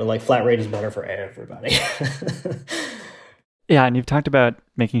flat rate, but like flat rate is better for everybody. Yeah, and you've talked about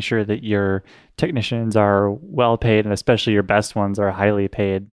making sure that your technicians are well paid, and especially your best ones are highly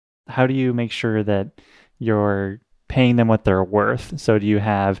paid. How do you make sure that you're paying them what they're worth? So do you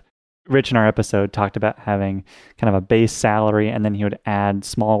have, Rich in our episode talked about having kind of a base salary, and then he would add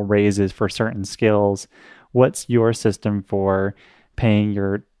small raises for certain skills. What's your system for paying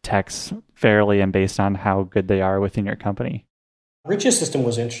your techs fairly and based on how good they are within your company? Rich's system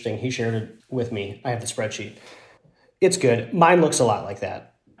was interesting. He shared it with me. I have the spreadsheet. It's good. Mine looks a lot like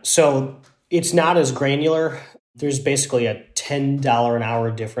that. So it's not as granular. There's basically a $10 an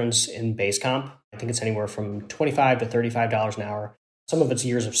hour difference in base comp. I think it's anywhere from $25 to $35 an hour. Some of it's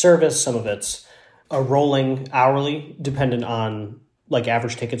years of service. Some of it's a rolling hourly, dependent on like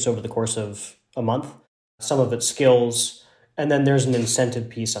average tickets over the course of a month. Some of it's skills. And then there's an incentive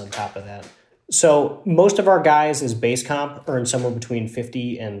piece on top of that. So most of our guys is base comp earn somewhere between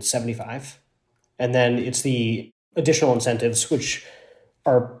 50 and 75. And then it's the additional incentives, which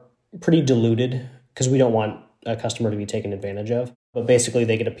are pretty diluted because we don't want a customer to be taken advantage of. But basically,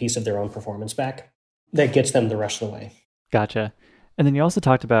 they get a piece of their own performance back that gets them the rest of the way. Gotcha. And then you also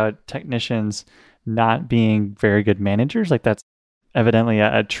talked about technicians not being very good managers. Like that's evidently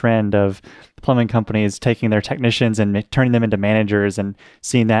a trend of plumbing companies taking their technicians and turning them into managers and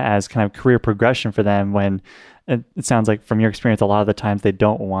seeing that as kind of career progression for them, when it sounds like from your experience, a lot of the times they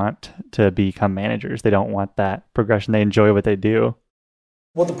don't want to become managers. They don't want that progression. They enjoy what they do.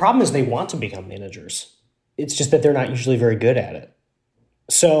 Well, the problem is they want to become managers. It's just that they're not usually very good at it.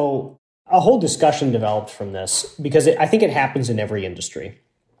 So a whole discussion developed from this because I think it happens in every industry.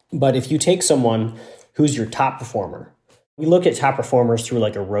 But if you take someone who's your top performer, we look at top performers through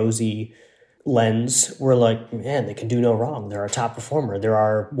like a rosy lens. We're like, man, they can do no wrong. They're a top performer. They're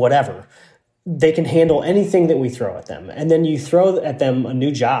our whatever. They can handle anything that we throw at them. And then you throw at them a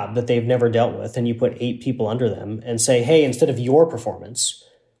new job that they've never dealt with, and you put 8 people under them and say, hey, instead of your performance,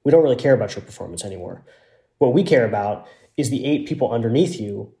 we don't really care about your performance anymore. What we care about is the 8 people underneath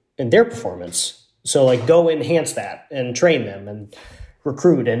you and their performance. So like go enhance that and train them and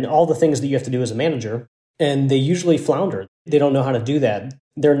recruit and all the things that you have to do as a manager. And they usually flounder. They don't know how to do that.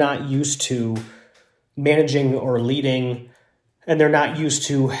 They're not used to managing or leading, and they're not used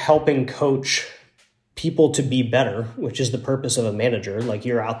to helping coach people to be better, which is the purpose of a manager. Like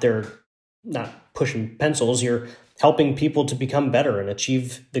you're out there not pushing pencils, you're helping people to become better and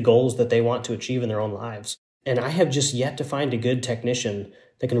achieve the goals that they want to achieve in their own lives. And I have just yet to find a good technician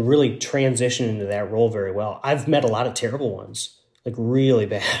that can really transition into that role very well. I've met a lot of terrible ones, like really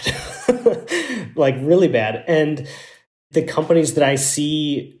bad, like really bad. And the companies that I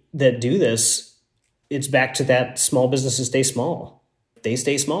see that do this, it's back to that small businesses stay small. They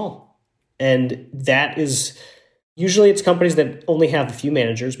stay small. And that is, usually it's companies that only have a few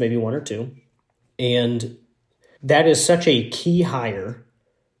managers, maybe 1 or 2. And that is such a key hire,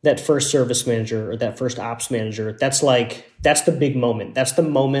 that first service manager or that first ops manager. That's the big moment. That's the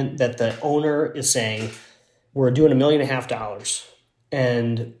moment that the owner is saying, we're doing $1.5 million.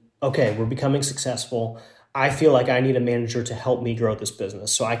 And okay, we're becoming successful. I feel like I need a manager to help me grow this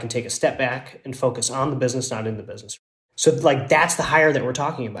business so I can take a step back and focus on the business, not in the business. So like that's the hire that we're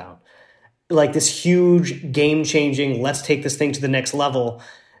talking about. Like this huge game changing, let's take this thing to the next level.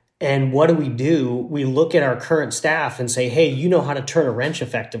 And what do? We look at our current staff and say, hey, you know how to turn a wrench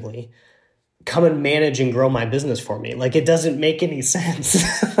effectively. Come and manage and grow my business for me. Like it doesn't make any sense.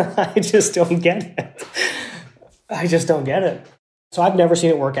 I just don't get it. So I've never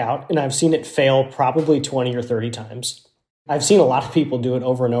seen it work out, and I've seen it fail probably 20 or 30 times. I've seen a lot of people do it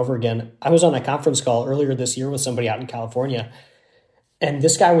over and over again. I was on a conference call earlier this year with somebody out in California, and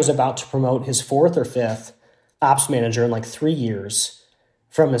this guy was about to promote his 4th or 5th ops manager in like 3 years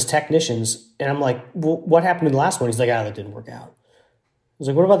from his technicians. And I'm like, well, what happened to the last one? He's like, that didn't work out. I was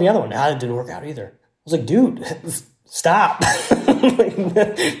like, what about the other one? That didn't work out either. I was like, dude, stop.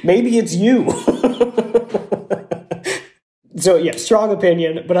 Maybe it's you. So yeah, strong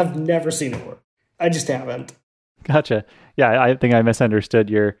opinion, but I've never seen it work. I just haven't. Gotcha. Yeah, I think I misunderstood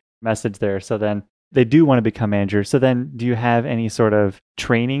your message there. So then they do want to become managers. So then do you have any sort of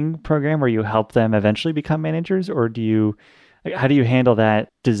training program where you help them eventually become managers? Or how do you handle that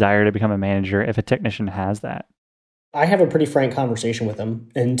desire to become a manager if a technician has that? I have a pretty frank conversation with them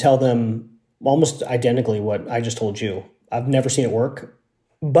and tell them almost identically what I just told you. I've never seen it work,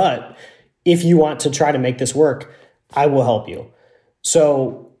 but if you want to try to make this work, I will help you.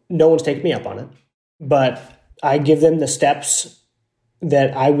 So no one's taken me up on it, but I give them the steps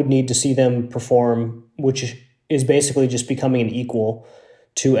that I would need to see them perform, which is basically just becoming an equal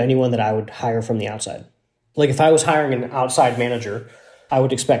to anyone that I would hire from the outside. Like if I was hiring an outside manager, I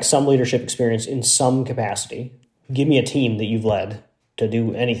would expect some leadership experience in some capacity. Give me a team that you've led to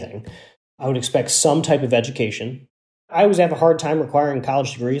do anything. I would expect some type of education. I always have a hard time requiring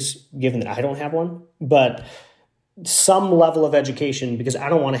college degrees, given that I don't have one, but some level of education, because I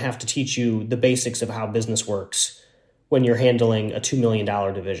don't want to have to teach you the basics of how business works when you're handling a $2 million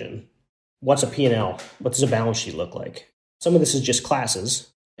division. What's a P&L? What does a balance sheet look like? Some of this is just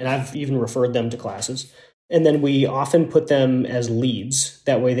classes, and I've even referred them to classes. And then we often put them as leads.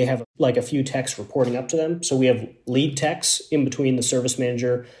 That way they have like a few techs reporting up to them. So we have lead techs in between the service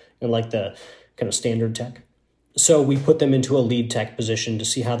manager and like the kind of standard tech. So we put them into a lead tech position to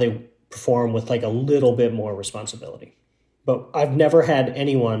see how they perform with like a little bit more responsibility. But I've never had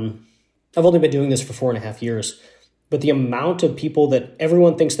anyone, I've only been doing this for 4.5 years, but the amount of people that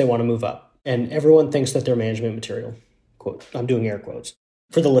everyone thinks they want to move up and everyone thinks that they're management material, quote, I'm doing air quotes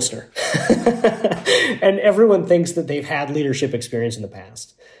for the listener. And everyone thinks that they've had leadership experience in the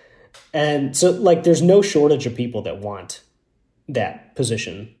past. And so like there's no shortage of people that want that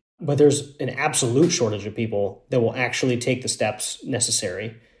position, but there's an absolute shortage of people that will actually take the steps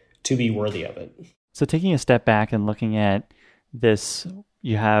necessary to be worthy of it. So taking a step back and looking at this,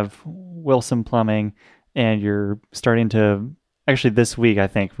 you have Wilson Plumbing, and you're starting to, actually this week, I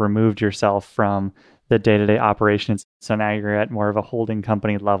think, removed yourself from the day-to-day operations. So now you're at more of a holding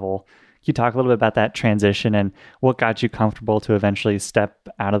company level. Can you talk a little bit about that transition and what got you comfortable to eventually step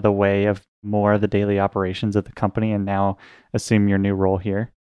out of the way of more of the daily operations of the company and now assume your new role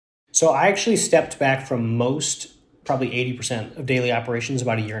here? So I actually stepped back from probably 80% of daily operations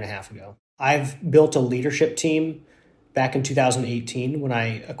about 1.5 years ago. I've built a leadership team back in 2018 when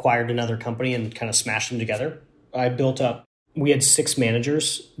I acquired another company and kind of smashed them together. We had 6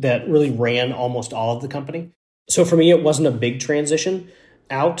 managers that really ran almost all of the company. So for me, it wasn't a big transition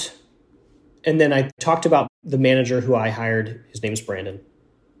out. And then I talked about the manager who I hired. His name is Brandon.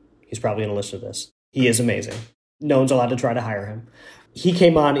 He's probably going to listen to this. He is amazing. No one's allowed to try to hire him. He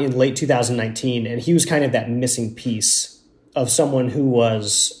came on in late 2019, and he was kind of that missing piece of someone who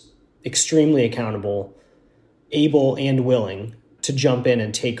was extremely accountable, able and willing to jump in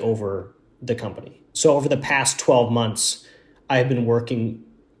and take over the company. So over the past 12 months, I've been working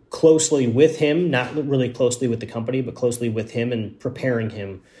closely with him, not really closely with the company, but closely with him and preparing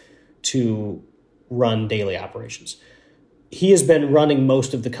him to run daily operations. He has been running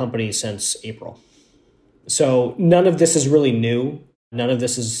most of the company since April. So none of this is really new. None of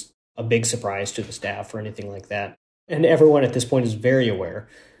this is a big surprise to the staff or anything like that. And everyone at this point is very aware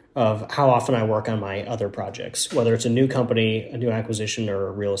of how often I work on my other projects, whether it's a new company, a new acquisition, or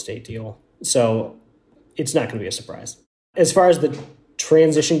a real estate deal. So it's not going to be a surprise. As far as the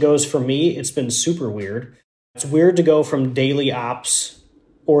transition goes for me, it's been super weird. It's weird to go from daily ops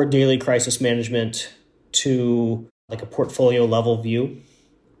or daily crisis management to like a portfolio level view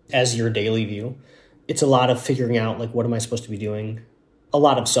as your daily view. It's a lot of figuring out like, what am I supposed to be doing? A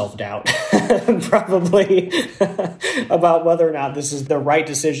lot of self-doubt, probably, about whether or not this is the right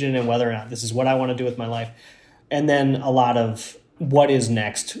decision and whether or not this is what I want to do with my life. And then a lot of what is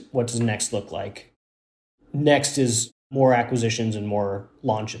next? What does next look like? Next is more acquisitions and more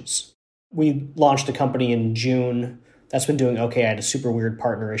launches. We launched a company in June. That's been doing okay. I had a super weird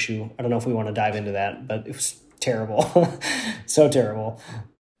partner issue. I don't know if we want to dive into that, but it was terrible. So terrible.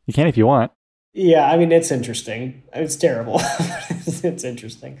 You can if you want. Yeah, I mean, it's interesting. It's terrible. It's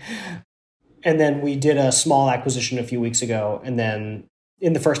interesting. And then we did a small acquisition a few weeks ago. And then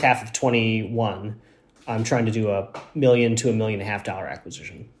in the first half of 21, I'm trying to do a $1 million to $1.5 million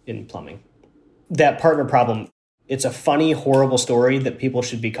acquisition in plumbing. That partner problem, it's a funny, horrible story that people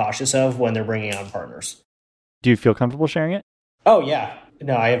should be cautious of when they're bringing on partners. Do you feel comfortable sharing it? Oh, yeah.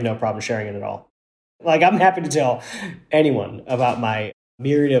 No, I have no problem sharing it at all. Like, I'm happy to tell anyone about my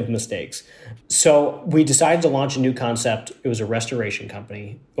myriad of mistakes. So we decided to launch a new concept. It was a restoration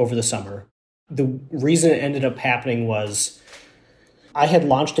company over the summer. The reason it ended up happening was I had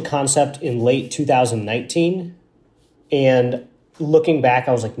launched a concept in late 2019. And looking back,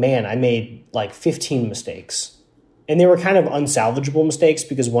 I was like, man, I made like 15 mistakes. And they were kind of unsalvageable mistakes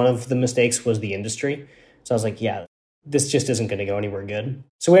because one of the mistakes was the industry. So I was like, yeah, this just isn't going to go anywhere good.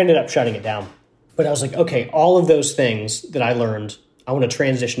 So we ended up shutting it down. But I was like, okay, all of those things that I learned, I want to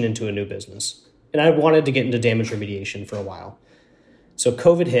transition into a new business. And I wanted to get into damage remediation for a while. So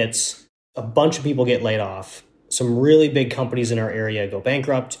COVID hits, a bunch of people get laid off. Some really big companies in our area go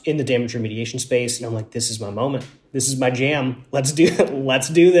bankrupt in the damage remediation space. And I'm like, this is my moment. This is my jam. Let's do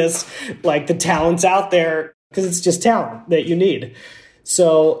this. Like, the talent's out there, because it's just talent that you need.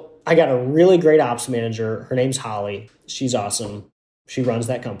 So I got a really great ops manager. Her name's Holly. She's awesome. She runs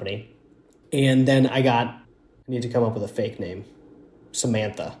that company. And then I need to come up with a fake name.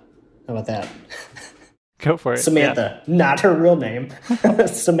 Samantha. How about that? Go for it. Samantha, not her real name.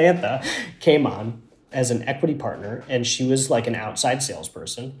 Samantha came on as an equity partner, and she was like an outside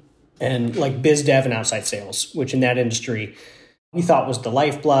salesperson and like biz dev and outside sales, which in that industry we thought was the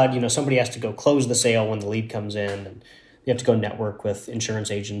lifeblood. You know, somebody has to go close the sale when the lead comes in, and you have to go network with insurance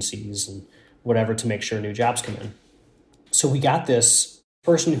agencies and whatever to make sure new jobs come in. So we got this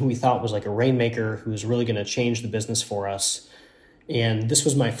person who we thought was like a rainmaker, who was really going to change the business for us. And this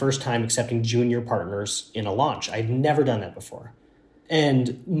was my first time accepting junior partners in a launch. I'd never done that before.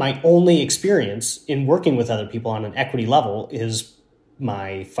 And my only experience in working with other people on an equity level is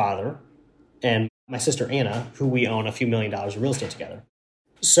my father and my sister Anna, who we own a few $1 million of real estate together.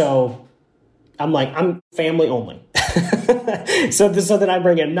 So I'm like, I'm family only. so then I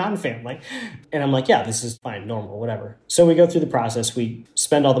bring in non-family. And I'm like, yeah, this is fine, normal, whatever. So we go through the process. We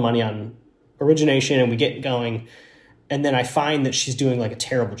spend all the money on origination and we get going. And then I find that she's doing like a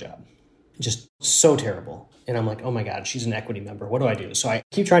terrible job, just so terrible. And I'm like, oh my God, she's an equity member. What do I do? So I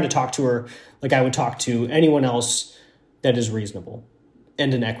keep trying to talk to her like I would talk to anyone else that is reasonable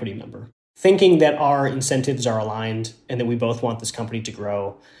and an equity member, thinking that our incentives are aligned and that we both want this company to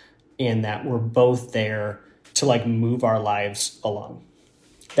grow and that we're both there to like move our lives along.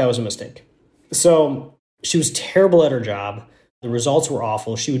 That was a mistake. So she was terrible at her job. The results were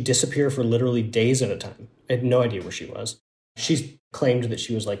awful. She would disappear for literally days at a time. I had no idea where she was. She claimed that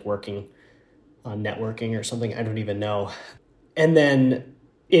she was like working on networking or something. I don't even know. And then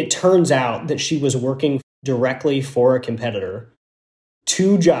it turns out that she was working directly for a competitor,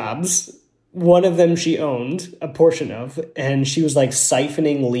 2 jobs. One of them she owned a portion of, and she was like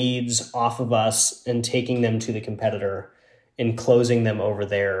siphoning leads off of us and taking them to the competitor and closing them over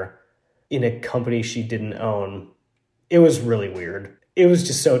there in a company she didn't own. It was really weird. It was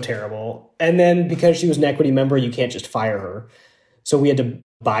just so terrible. And then because she was an equity member, you can't just fire her. So we had to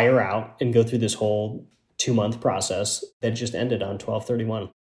buy her out and go through this whole 2-month process that just ended on 12/31.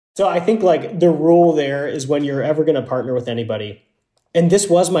 So I think like the rule there is when you're ever going to partner with anybody, and this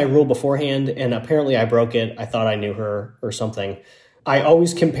was my rule beforehand, and apparently I broke it. I thought I knew her or something. I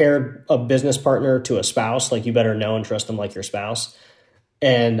always compared a business partner to a spouse, like you better know and trust them like your spouse.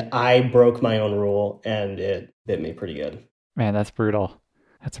 And I broke my own rule, and it bit me pretty good. Man, that's brutal.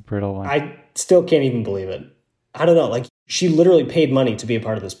 That's a brutal one. I still can't even believe it. I don't know. Like, she literally paid money to be a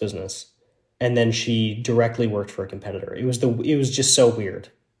part of this business, and then she directly worked for a competitor. It was just so weird.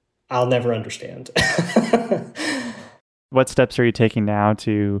 I'll never understand. What steps are you taking now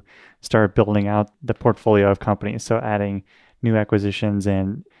to start building out the portfolio of companies? So adding new acquisitions,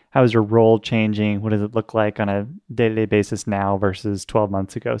 and how is your role changing? What does it look like on a day-to-day basis now versus 12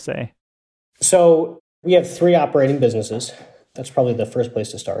 months ago, say? So we have 3 operating businesses. That's probably the first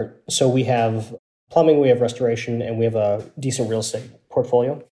place to start. So we have plumbing, we have restoration, and we have a decent real estate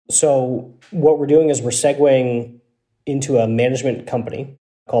portfolio. So what we're doing is we're segueing into a management company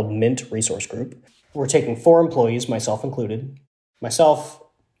called Mint Resource Group. We're taking 4 employees, myself included. Myself,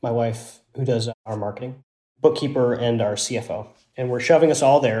 my wife, who does our marketing, bookkeeper, and our CFO. And we're shoving us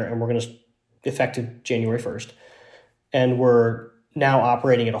all there, and we're going to, effective January 1st. And we're now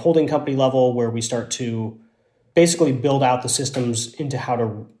operating at a holding company level where we start to basically build out the systems into how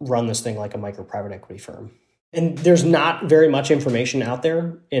to run this thing like a micro private equity firm. And there's not very much information out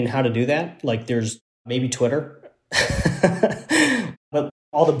there in how to do that. Like, there's maybe Twitter, but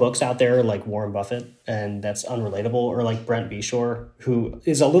all the books out there, like Warren Buffett, and that's unrelatable, or like Brent Beshore, who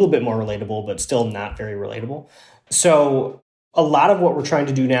is a little bit more relatable, but still not very relatable. So a lot of what we're trying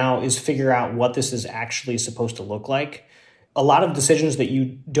to do now is figure out what this is actually supposed to look like. A lot of decisions that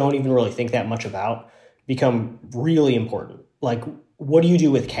you don't even really think that much about become really important. Like, what do you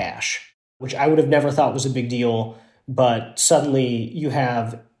do with cash? Which I would have never thought was a big deal, but suddenly you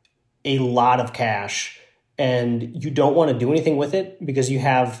have a lot of cash and you don't want to do anything with it because you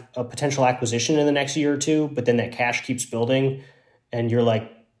have a potential acquisition in the next year or 2, but then that cash keeps building and you're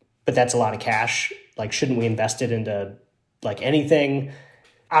like, but that's a lot of cash. Like, shouldn't we invest it into like anything?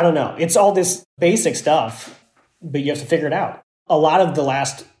 I don't know. It's all this basic stuff but you have to figure it out. A lot of the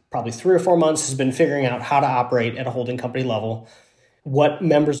last probably 3 or 4 months has been figuring out how to operate at a holding company level. What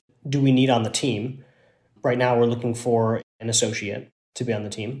members do we need on the team? Right now, we're looking for an associate to be on the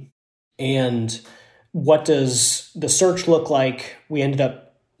team. And what does the search look like? We ended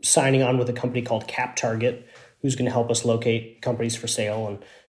up signing on with a company called Cap Target, who's going to help us locate companies for sale and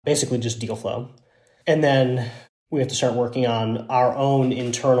basically just deal flow. And then we have to start working on our own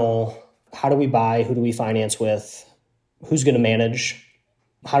internal, how do we buy, who do we finance with, who's going to manage,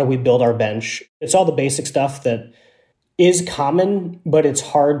 how do we build our bench? It's all the basic stuff that is common, but it's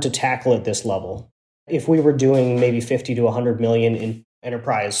hard to tackle at this level. If we were doing maybe 50 to 100 million in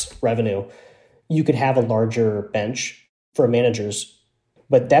enterprise revenue, you could have a larger bench for managers,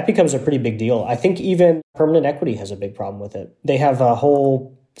 but that becomes a pretty big deal. I think even Permanent Equity has a big problem with it. They have a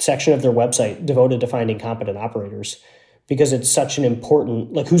whole section of their website devoted to finding competent operators because it's such an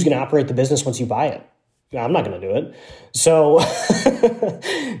important, like, who's going to operate the business once you buy it? I'm not going to do it. So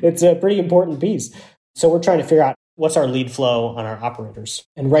it's a pretty important piece. So we're trying to figure out what's our lead flow on our operators.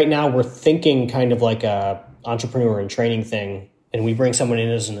 And right now we're thinking kind of like a entrepreneur and training thing. And we bring someone in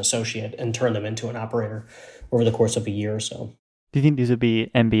as an associate and turn them into an operator over the course of a year or so. Do you think these would be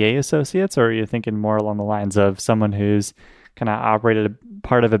MBA associates, or are you thinking more along the lines of someone who's kind of operated a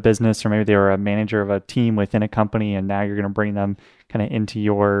part of a business, or maybe they were a manager of a team within a company and now you're going to bring them kind of into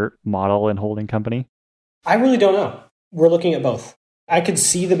your model and holding company? I really don't know. We're looking at both. I could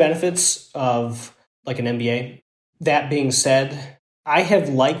see the benefits of like an MBA. That being said, I have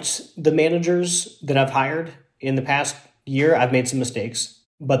liked the managers that I've hired in the past year. I've made some mistakes,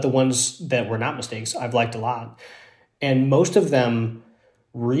 but the ones that were not mistakes, I've liked a lot. And most of them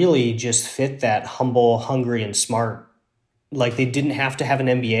really just fit that humble, hungry, and smart. Like, they didn't have to have an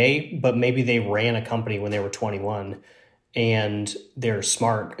MBA, but maybe they ran a company when they were 21 and they're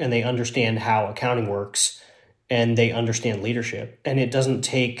smart and they understand how accounting works and they understand leadership. And it doesn't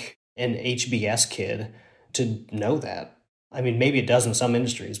take an HBS kid to know that. I mean, maybe it does in some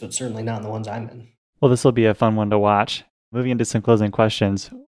industries, but certainly not in the ones I'm in. Well, this will be a fun one to watch. Moving into some closing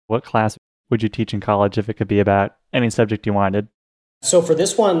questions, what class would you teach in college if it could be about any subject you wanted? So for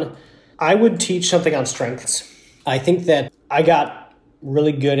this one, I would teach something on strengths. I think that I got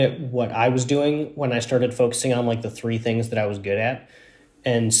really good at what I was doing when I started focusing on like the 3 things that I was good at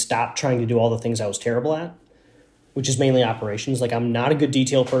and stopped trying to do all the things I was terrible at, which is mainly operations. Like, I'm not a good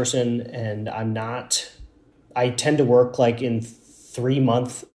detail person, and I tend to work like in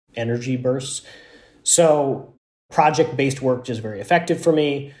 3-month energy bursts. So project-based work is very effective for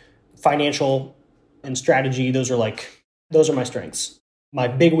me. Financial and strategy, those are my strengths. My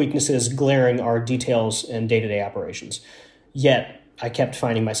big weaknesses, glaring, are details and day-to-day operations. Yet I kept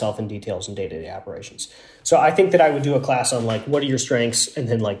finding myself in details and day-to-day operations. So I think that I would do a class on like, what are your strengths? And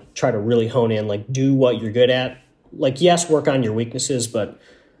then like try to really hone in, like, do what you're good at. Like, yes, work on your weaknesses, but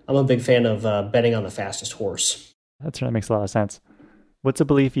I'm a big fan of betting on the fastest horse. That certainly makes a lot of sense. What's a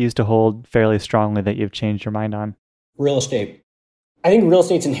belief you used to hold fairly strongly that you've changed your mind on? Real estate. I think real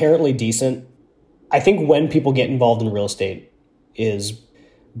estate's inherently decent. I think when people get involved in real estate is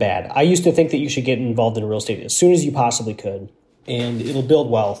bad. I used to think that you should get involved in real estate as soon as you possibly could, and it'll build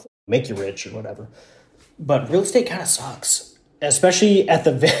wealth, make you rich or whatever. But real estate kind of sucks, especially at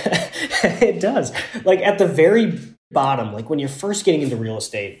the it does. Like, at the very bottom, like when you're first getting into real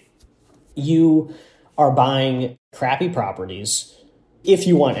estate, you are buying crappy properties. If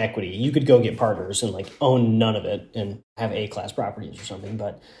you want equity, you could go get partners and like own none of it and have A-class properties or something.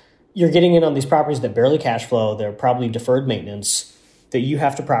 But you're getting in on these properties that barely cash flow. They're probably deferred maintenance that you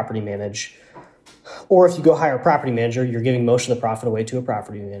have to property manage. Or if you go hire a property manager, you're giving most of the profit away to a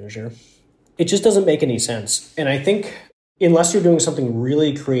property manager. It just doesn't make any sense. And I think unless you're doing something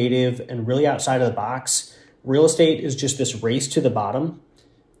really creative and really outside of the box, real estate is just this race to the bottom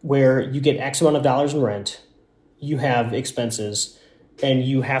where you get X amount of dollars in rent, you have expenses, and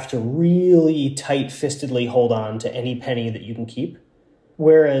you have to really tight-fistedly hold on to any penny that you can keep.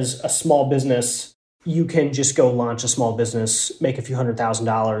 Whereas a small business, you can just go launch a small business, make a few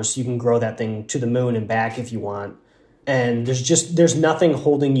 $100,000. You can grow that thing to the moon and back if you want. And there's nothing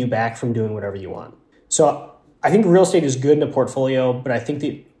holding you back from doing whatever you want. So I think real estate is good in a portfolio, but I think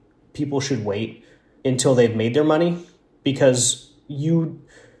that people should wait until they've made their money, because you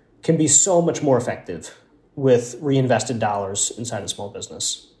can be so much more effective with reinvested dollars inside a small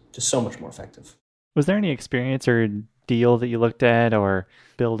business. Just so much more effective. Was there any experience or deal that you looked at or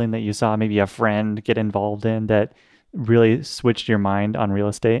building that you saw maybe a friend get involved in that really switched your mind on real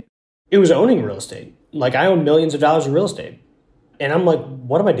estate? It was owning real estate. Like, I own millions of dollars of real estate. And I'm like,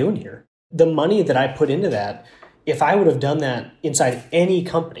 what am I doing here? The money that I put into that, if I would have done that inside any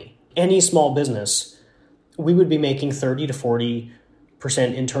company, any small business, we would be making 30 to 40%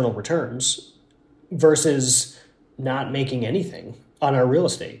 internal returns versus not making anything on our real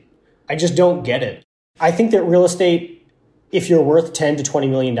estate. I just don't get it. I think that real estate, if you're worth $10 to $20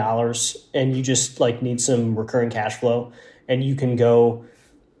 million and you just like need some recurring cash flow and you can go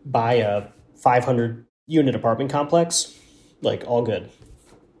buy a 500 unit apartment complex, like all good.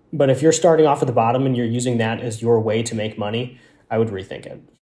 But if you're starting off at the bottom and you're using that as your way to make money, I would rethink it.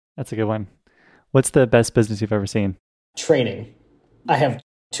 That's a good one. What's the best business you've ever seen? Training. I have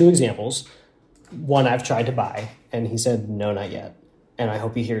 2 examples. One I've tried to buy, and he said, no, not yet. And I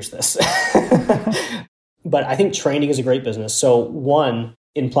hope he hears this. But I think training is a great business. So one,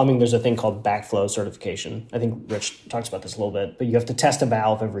 in plumbing, there's a thing called backflow certification. I think Rich talks about this a little bit, but you have to test a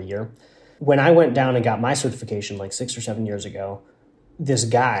valve every year. When I went down and got my certification like 6 or 7 years ago, this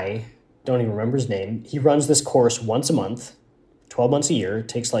guy, don't even remember his name, he runs this course once a month, 12 months a year. It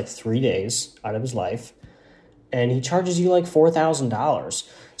takes like 3 days out of his life. And he charges you like $4,000.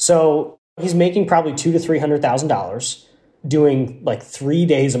 So he's making probably $200,000 to $300,000 doing like 3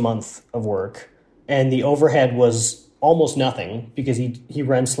 days a month of work. And the overhead was almost nothing because he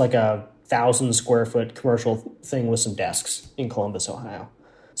rents like a 1,000 square foot commercial thing with some desks in Columbus, Ohio.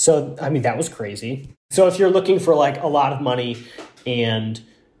 So, I mean, that was crazy. So if you're looking for like a lot of money and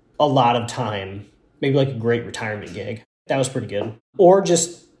a lot of time, maybe like a great retirement gig, that was pretty good. Or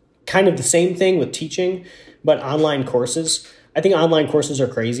just kind of the same thing with teaching, but online courses. I think online courses are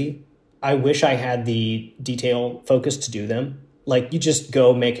crazy. I wish I had the detail focus to do them. Like you just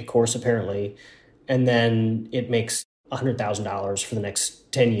go make a course apparently, and then it makes $100,000 for the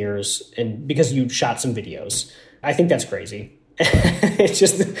next 10 years. And because you shot some videos, I think that's crazy. It's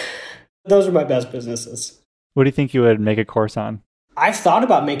just, those are my best businesses. What do you think you would make a course on? I've thought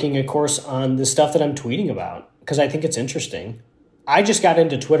about making a course on the stuff that I'm tweeting about because I think it's interesting. I just got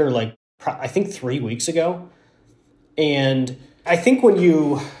into Twitter like, I think 3 weeks ago. And I think when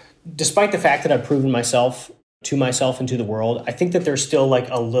you, despite the fact that I've proven myself to myself and to the world, I think that there's still like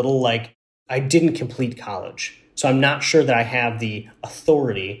a little like, I didn't complete college. So I'm not sure that I have the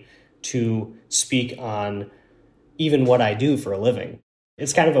authority to speak on even what I do for a living.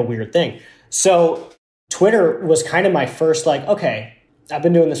 It's kind of a weird thing. So Twitter was kind of my first like, okay, I've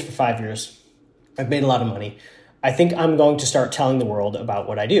been doing this for 5 years. I've made a lot of money. I think I'm going to start telling the world about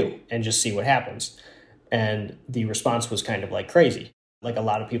what I do and just see what happens. And the response was kind of like crazy. Like a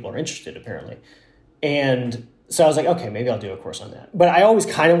lot of people are interested apparently. And so I was like, okay, maybe I'll do a course on that. But I always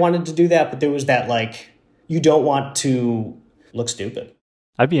kind of wanted to do that. But there was that like, you don't want to look stupid.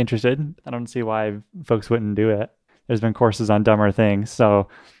 I'd be interested. I don't see why folks wouldn't do it. There's been courses on dumber things. So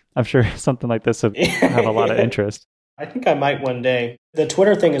I'm sure something like this would have a lot of interest. I think I might one day. The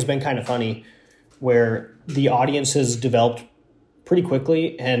Twitter thing has been kind of funny where the audience has developed pretty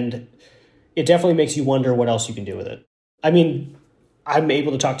quickly. And it definitely makes you wonder what else you can do with it. I mean, I'm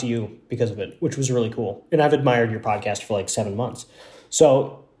able to talk to you because of it, which was really cool. And I've admired your podcast for like 7 months.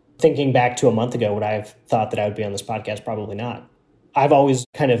 So thinking back to a month ago, would I have thought that I would be on this podcast? Probably not. I've always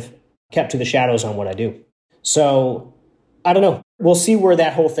kind of kept to the shadows on what I do. So I don't know. We'll see where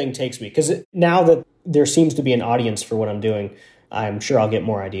that whole thing takes me. Because now that there seems to be an audience for what I'm doing, I'm sure I'll get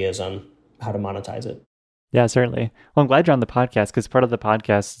more ideas on how to monetize it. Yeah, certainly. Well, I'm glad you're on the podcast because part of the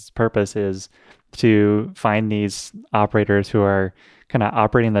podcast's purpose is to find these operators who are kind of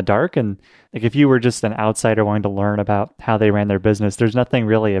operating in the dark. And like if you were just an outsider wanting to learn about how they ran their business, there's nothing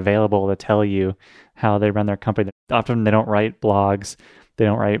really available to tell you how they run their company. Often they don't write blogs, they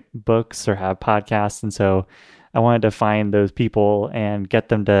don't write books or have podcasts. And so I wanted to find those people and get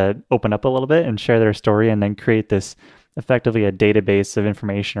them to open up a little bit and share their story and then create this effectively a database of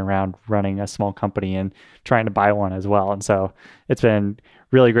information around running a small company and trying to buy one as well. And so it's been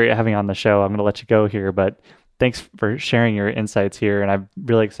really great having you on the show. I'm going to let you go here, but thanks for sharing your insights here. And I'm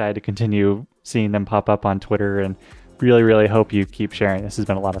really excited to continue seeing them pop up on Twitter and really, really hope you keep sharing. This has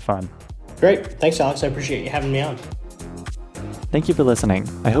been a lot of fun. Great. Thanks, Alex. I appreciate you having me on. Thank you for listening.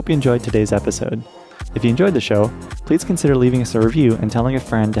 I hope you enjoyed today's episode. If you enjoyed the show, please consider leaving us a review and telling a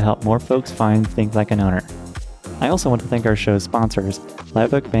friend to help more folks find Think Like an Owner. I also want to thank our show's sponsors,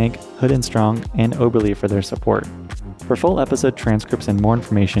 Live Oak Bank, Hood & Strong, and Oberle for their support. For full episode transcripts and more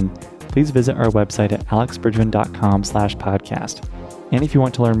information, please visit our website at alexbridgman.com/podcast. And if you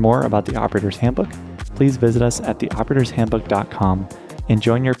want to learn more about the Operator's Handbook, please visit us at theoperatorshandbook.com and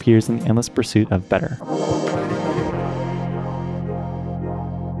join your peers in the endless pursuit of better.